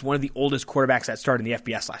now as one of the oldest quarterbacks that started in the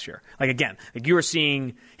FBS last year. Like, again, like you were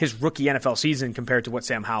seeing his rookie NFL season compared to what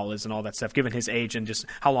Sam Howell is and all that stuff, given his age and just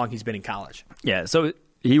how long he's been in college. Yeah, so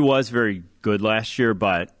he was very good last year,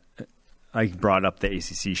 but I brought up the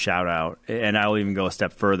ACC shout-out, and I'll even go a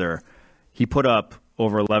step further. He put up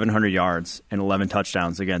over 1,100 yards and 11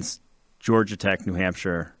 touchdowns against Georgia Tech, New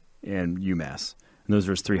Hampshire, and UMass. And those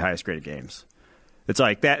are his 3 highest-graded games. It's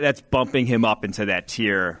like that's bumping him up into that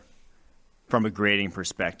tier from a grading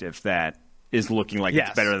perspective that is looking like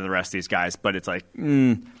it's better than the rest of these guys, but it's like,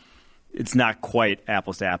 it's not quite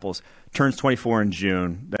apples to apples. Turns 24 in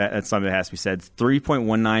June. That's something that has to be said.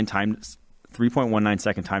 3.19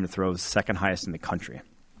 second time to throw is second highest in the country.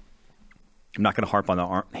 I'm not going to harp on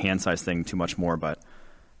the hand size thing too much more, but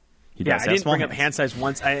he does. I didn't bring up hand size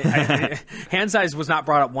once. Hand size was not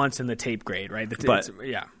brought up once in the tape grade, right?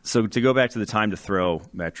 So to go back to the time to throw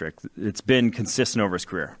metric, it's been consistent over his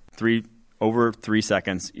career. Over 3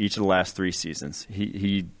 seconds each of the last 3 seasons.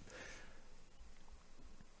 He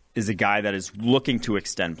is a guy that is looking to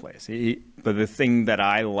extend plays. But the thing that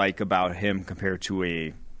I like about him compared to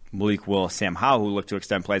a Malik Willis, Sam Howell, who look to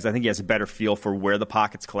extend plays, I think he has a better feel for where the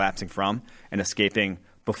pocket's collapsing from and escaping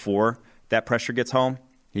before that pressure gets home.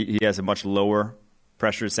 He has a much lower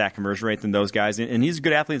pressure to sack conversion rate than those guys. And he's a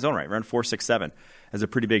good athlete in his own right. Around 4.67 as a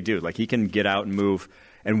pretty big dude. Like, he can get out and move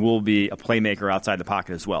and will be a playmaker outside the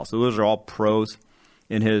pocket as well. So those are all pros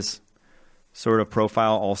in his sort of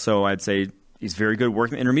profile. Also, I'd say he's very good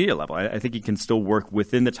working at the intermediate level. I think he can still work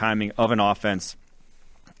within the timing of an offense,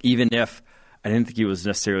 even if I didn't think he was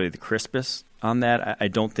necessarily the crispest on that. I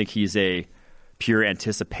don't think he's a pure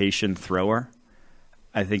anticipation thrower.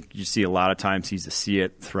 I think you see a lot of times he's a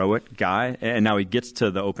see-it-throw-it guy, and now he gets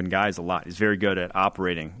to the open guys a lot. He's very good at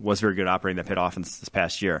operating, was very good at operating that Pitt offense this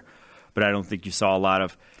past year. But I don't think you saw a lot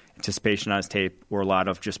of anticipation on his tape or a lot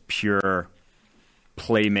of just pure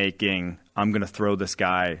playmaking, I'm going to throw this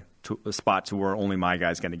guy to a spot to where only my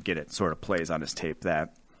guy's going to get it sort of plays on his tape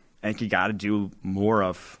that I think you got to do more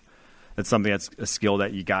of. That's something that's a skill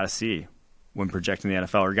that you got to see when projecting the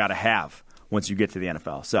NFL or got to have once you get to the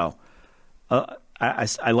NFL. So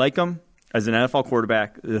I like him as an NFL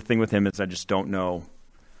quarterback. The thing with him is I just don't know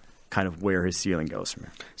kind of where his ceiling goes from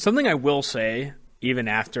here. Something I will say, even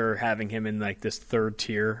after having him in like this third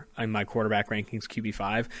tier in my quarterback rankings,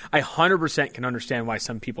 QB5, I 100% can understand why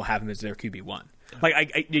some people have him as their QB1.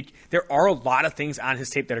 Like, there are a lot of things on his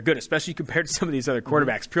tape that are good, especially compared to some of these other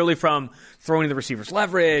quarterbacks, purely from throwing the receiver's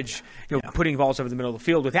leverage, putting balls over the middle of the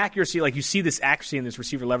field with accuracy. Like, you see this accuracy in this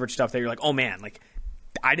receiver leverage stuff that you're like, oh man, like,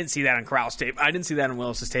 I didn't see that on Corral's tape. I didn't see that on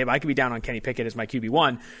Willis's tape. I could be down on Kenny Pickett as my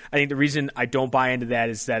QB1. I think the reason I don't buy into that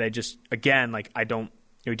is that I just, again, like, I don't,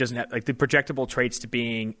 he doesn't have like the projectable traits to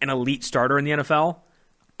being an elite starter in the NFL.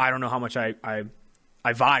 I don't know how much I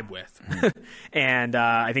vibe with. And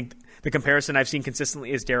I think the comparison I've seen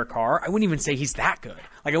consistently is Derek Carr. I wouldn't even say he's that good.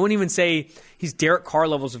 Like, I wouldn't even say he's Derek Carr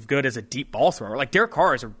levels of good as a deep ball thrower. Like, Derek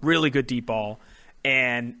Carr is a really good deep ball,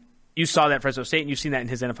 and you saw that at Fresno State, and you've seen that in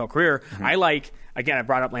his NFL career. Mm-hmm. I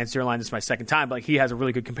brought up Lance Zierlein, this is my second time, but like, he has a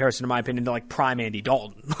really good comparison, in my opinion, to like prime Andy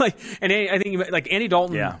Dalton. I think like Andy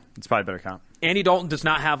Dalton. Yeah, it's probably a better count. Andy Dalton did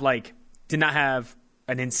not have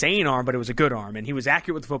an insane arm, but it was a good arm, and he was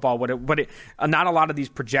accurate with the football. Not a lot of these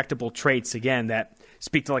projectable traits, again, that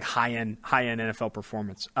speak to like high end NFL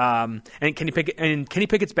performance. And Kenny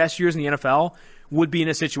Pickett's best years in the NFL would be in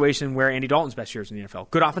a situation where Andy Dalton's best years in the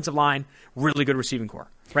NFL. Good offensive line, really good receiving core,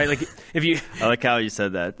 right? Like, if you, I like how you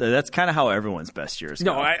said that. That's kind of how everyone's best years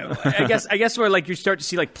go. No, I guess where like you start to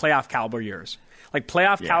see like playoff caliber years,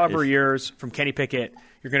 years from Kenny Pickett.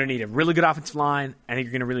 You're going to need a really good offensive line. I think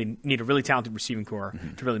you're going to really need a really talented receiving core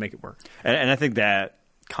to really make it work. And I think that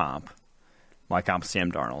my comp,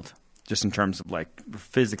 Sam Darnold, just in terms of like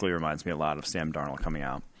physically reminds me a lot of Sam Darnold coming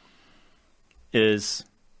out, is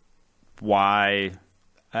why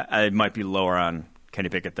I might be lower on Kenny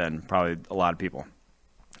Pickett than probably a lot of people.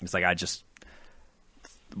 It's like I just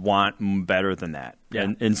want better than that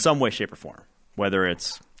in some way, shape, or form, whether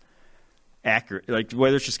it's accurate, like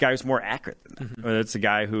whether it's just a guy who's more accurate than that, whether it's a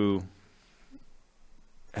guy who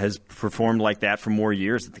has performed like that for more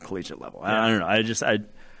years at the collegiate level. I don't know.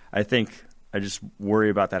 I think I just worry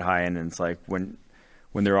about that high end, and it's like when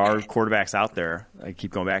there are quarterbacks out there, I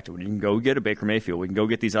keep going back to when you can go get a Baker Mayfield, we can go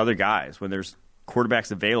get these other guys. When there's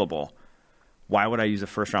quarterbacks available, why would I use a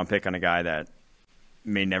first round pick on a guy that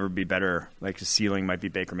may never be better. Like the ceiling might be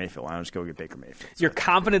Baker Mayfield. I'll just go get Baker Mayfield. Your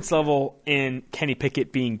confidence level in Kenny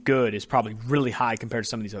Pickett being good is probably really high compared to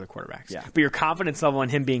some of these other quarterbacks. Yeah. But your confidence level in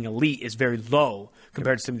him being elite is very low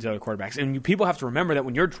compared to some of these other quarterbacks. And people have to remember that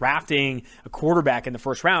when you're drafting a quarterback in the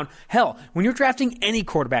first round, hell, when you're drafting any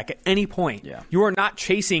quarterback at any point, you are not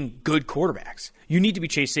chasing good quarterbacks. You need to be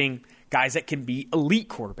chasing guys that can be elite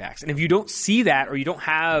quarterbacks. And if you don't see that, or you don't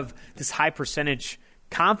have this high percentage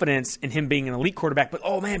confidence in him being an elite quarterback, but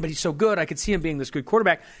but he's so good, I could see him being this good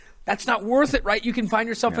quarterback, that's not worth it, right? You can find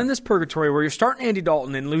yourself in this purgatory where you're starting Andy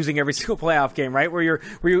Dalton and losing every single playoff game, right? Where you're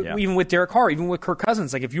even with Derek Carr, even with Kirk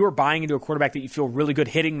Cousins. Like if you are buying into a quarterback that you feel really good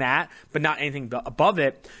hitting that, but not anything above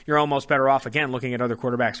it, you're almost better off again looking at other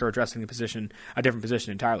quarterbacks or addressing a different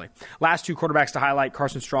position entirely. Last two quarterbacks to highlight: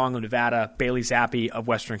 Carson Strong of Nevada, Bailey Zappi of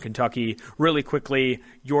Western Kentucky. Really quickly,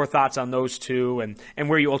 your thoughts on those two and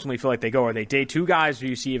where you ultimately feel like they go. Are they day 2 guys, or do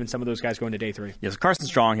you see even some of those guys going to day 3? Yes, Carson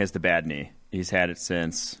Strong has the bad knee. He's had it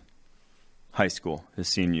since high school, his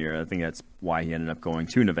senior year. I think that's why he ended up going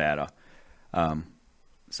to Nevada.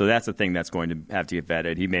 So that's the thing that's going to have to get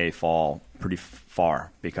vetted. He may fall pretty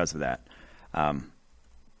far because of that.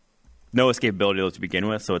 No escapability to begin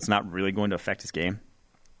with, so it's not really going to affect his game.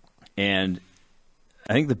 And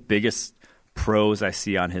I think the biggest pros I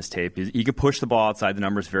see on his tape is he can push the ball outside the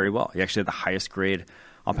numbers very well. He actually had the highest grade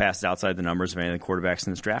on passes outside the numbers of any of the quarterbacks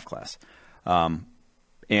in this draft class.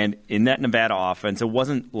 And in that Nevada offense, it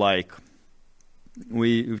wasn't like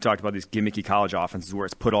we've talked about these gimmicky college offenses where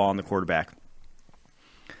it's put all on the quarterback.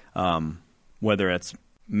 Whether it's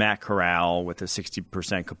Matt Corral with a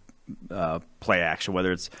 60% play action,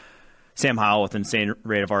 whether it's Sam Howell with an insane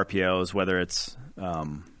rate of RPOs, whether it's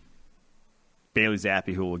Bailey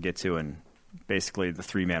Zappi, who we'll get to, and basically the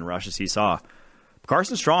 3-man rushes he saw.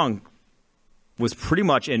 Carson Strong was pretty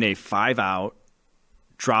much in a 5-out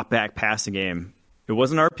drop-back passing game. It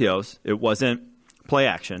wasn't RPOs. It wasn't play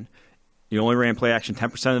action. He only ran play action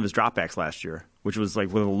 10% of his dropbacks last year, which was like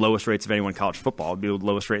one of the lowest rates of anyone in college football. It would be the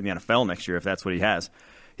lowest rate in the NFL next year if that's what he has.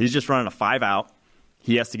 He's just running a 5-out.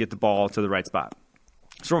 He has to get the ball to the right spot.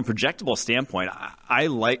 So from a projectable standpoint,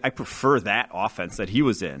 I prefer that offense that he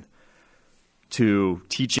was in to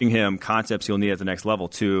teaching him concepts he'll need at the next level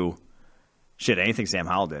to anything Sam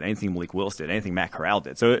Howell did, anything Malik Willis did, anything Matt Corral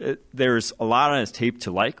did. So there's a lot on his tape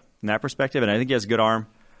to like in that perspective, and I think he has a good arm.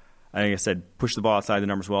 I think I said push the ball outside the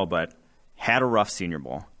numbers well, but had a rough Senior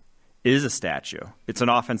Bowl. Is a statue. It's an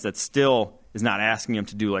offense that still is not asking him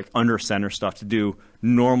to do like under center stuff, to do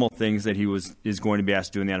normal things that he is going to be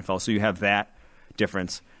asked to do in the NFL. So you have that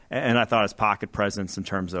difference. And I thought his pocket presence in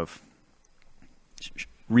terms of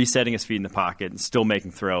resetting his feet in the pocket and still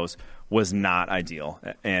making throws was not ideal.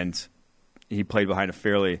 And he played behind a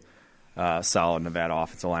fairly solid Nevada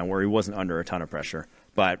offensive line where he wasn't under a ton of pressure.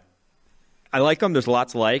 But I like him. There's a lot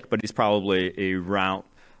to like, but he's probably a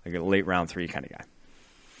late round 3 kind of guy.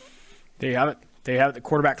 There you have it. There you have it. The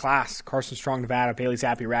quarterback class: Carson Strong, Nevada; Bailey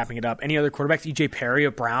Zappi, wrapping it up. Any other quarterbacks? E.J. Perry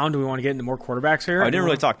of Brown. Do we want to get into more quarterbacks here? I didn't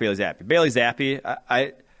really talk Bailey Zappi. Bailey Zappi,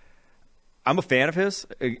 I'm a fan of his.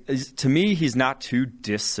 To me, he's not too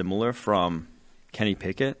dissimilar from Kenny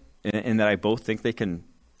Pickett in that I both think they can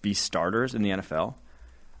be starters in the NFL.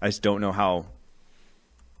 I just don't know how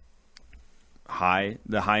high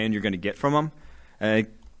end you're going to get from them. And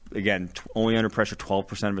again, only under pressure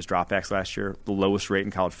 12% of his dropbacks last year, the lowest rate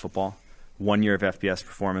in college football. 1 year of FBS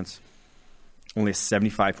performance. Only a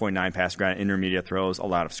 75.9 pass grade, intermediate throws, a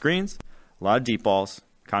lot of screens, a lot of deep balls,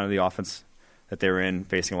 kind of the offense that they were in,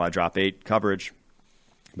 facing a lot of drop 8 coverage,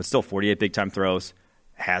 but still 48 big-time throws.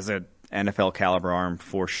 Has an NFL caliber arm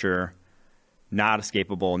for sure. Not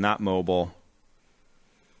escapable, not mobile.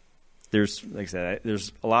 There's, like I said,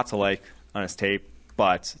 there's a lot to like on his tape,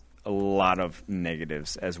 but a lot of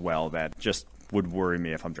negatives as well that just would worry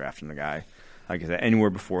me if I'm drafting the guy. Like I said, anywhere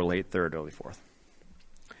before late 3rd, early 4th.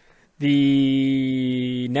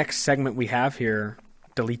 The next segment we have here,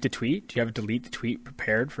 delete the tweet. Do you have a delete the tweet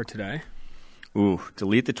prepared for today? Ooh,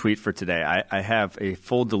 delete the tweet for today. I have a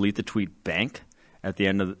full delete the tweet bank at the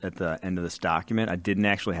end of this document. I didn't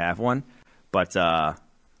actually have one, but let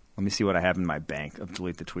me see what I have in my bank of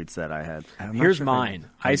delete the tweets that I had. Here's mine.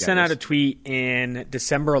 I sent out a tweet in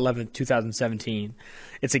December 11th, 2017.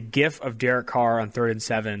 It's a GIF of Derek Carr on 3rd and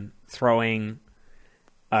 7 throwing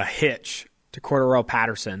a hitch to Cordarrelle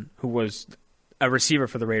Patterson, who was a receiver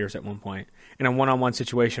for the Raiders at one point, in a one-on-one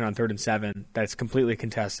situation on 3rd and 7 that's completely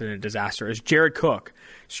contested and a disaster, as Jared Cook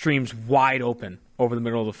streams wide open over the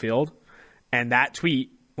middle of the field. And that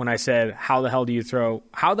tweet, when I said, how the hell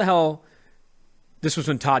This was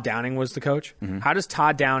when Todd Downing was the coach. Mm-hmm. How does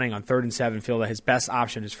Todd Downing on 3rd and 7 feel that his best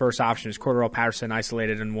option, his first option, is Cordarrelle Patterson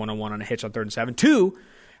isolated and one-on-one on a hitch on 3rd and 7? 2,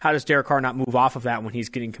 how does Derek Carr not move off of that when he's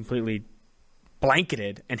getting completely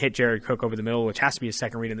blanketed and hit Jared Cook over the middle, which has to be his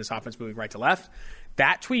second read in this offense moving right to left?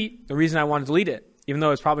 That tweet, the reason I wanted to delete it, even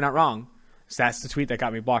though it's probably not wrong, is that's the tweet that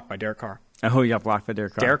got me blocked by Derek Carr. Oh, you got blocked by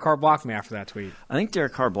Derek Carr? Derek Carr blocked me after that tweet. I think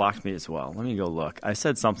Derek Carr blocked me as well. Let me go look. I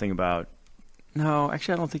said something about – no,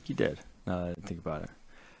 actually I don't think he did. I didn't think about it.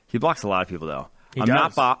 He blocks a lot of people, though. He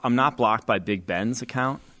does. I'm not blocked by Big Ben's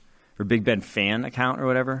account or Big Ben fan account or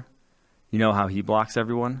whatever. You know how he blocks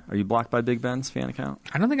everyone? Are you blocked by Big Ben's fan account?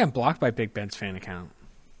 I don't think I'm blocked by Big Ben's fan account.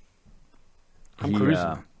 I'm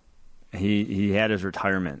cruising. He had his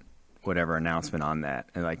retirement, whatever, announcement on that,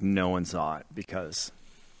 and like no one saw it because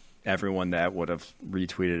everyone that would have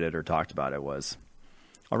retweeted it or talked about it was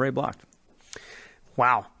already blocked.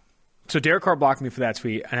 Wow. So Derek Carr blocked me for that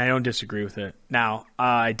tweet, and I don't disagree with it. Now,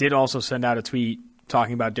 I did also send out a tweet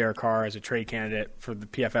talking about Derek Carr as a trade candidate for the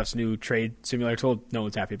PFF's new trade simulator tool. No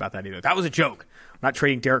one's happy about that either. That was a joke. I'm not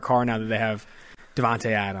trading Derek Carr now that they have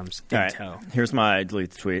Devontae Adams in tow. Here's my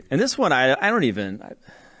delete the tweet. And this one, I don't even –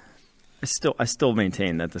 I still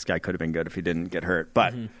maintain that this guy could have been good if he didn't get hurt.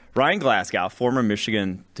 But Ryan Glasgow, former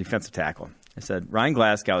Michigan defensive tackle, I said, Ryan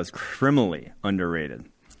Glasgow is criminally underrated.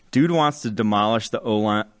 Dude wants to demolish the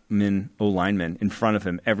O-lineman in front of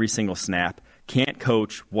him every single snap. Can't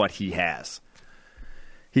coach what he has.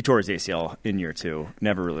 He tore his ACL in year 2.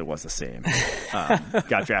 Never really was the same.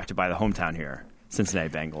 Got drafted by the hometown here, Cincinnati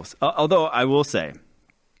Bengals. Although I will say,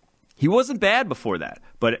 he wasn't bad before that.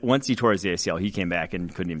 But once he tore his ACL, he came back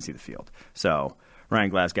and couldn't even see the field. So Ryan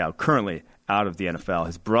Glasgow currently out of the NFL.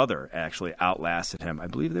 His brother actually outlasted him. I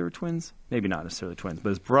believe they were twins. Maybe not necessarily twins, but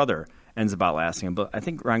his brother ends up outlasting him. But I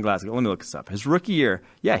think Ryan Glasgow, let me look this up. His rookie year,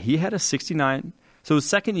 he had a 69. So his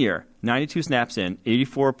second year, 92 snaps in,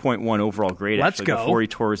 84.1 overall grade before he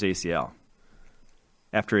tore his ACL.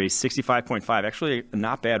 After a 65.5, actually a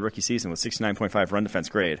not bad rookie season with 69.5 run defense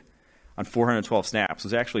grade on 412 snaps.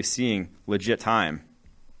 Was actually seeing legit time.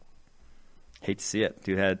 Hate to see it.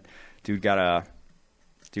 Dude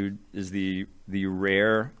is the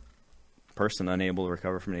rare person unable to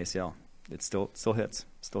recover from an ACL. It still hits.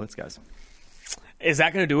 Still hits guys. Is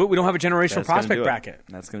that going to do it? We don't have a generational prospect bracket.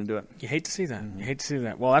 That's going to do it. You hate to see that. You hate to see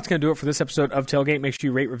that. Well, that's going to do it for this episode of Tailgate. Make sure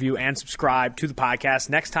you rate, review, and subscribe to the podcast.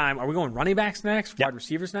 Next time, are we going running backs next? Wide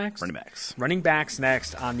receivers next? Running backs. Running backs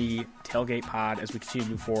next on the Tailgate pod as we continue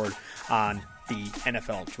to move forward on the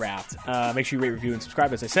NFL draft. Make sure you rate, review, and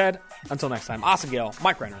subscribe, as I said. Until next time, Austin Gale,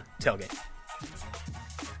 Mike Renner, Tailgate.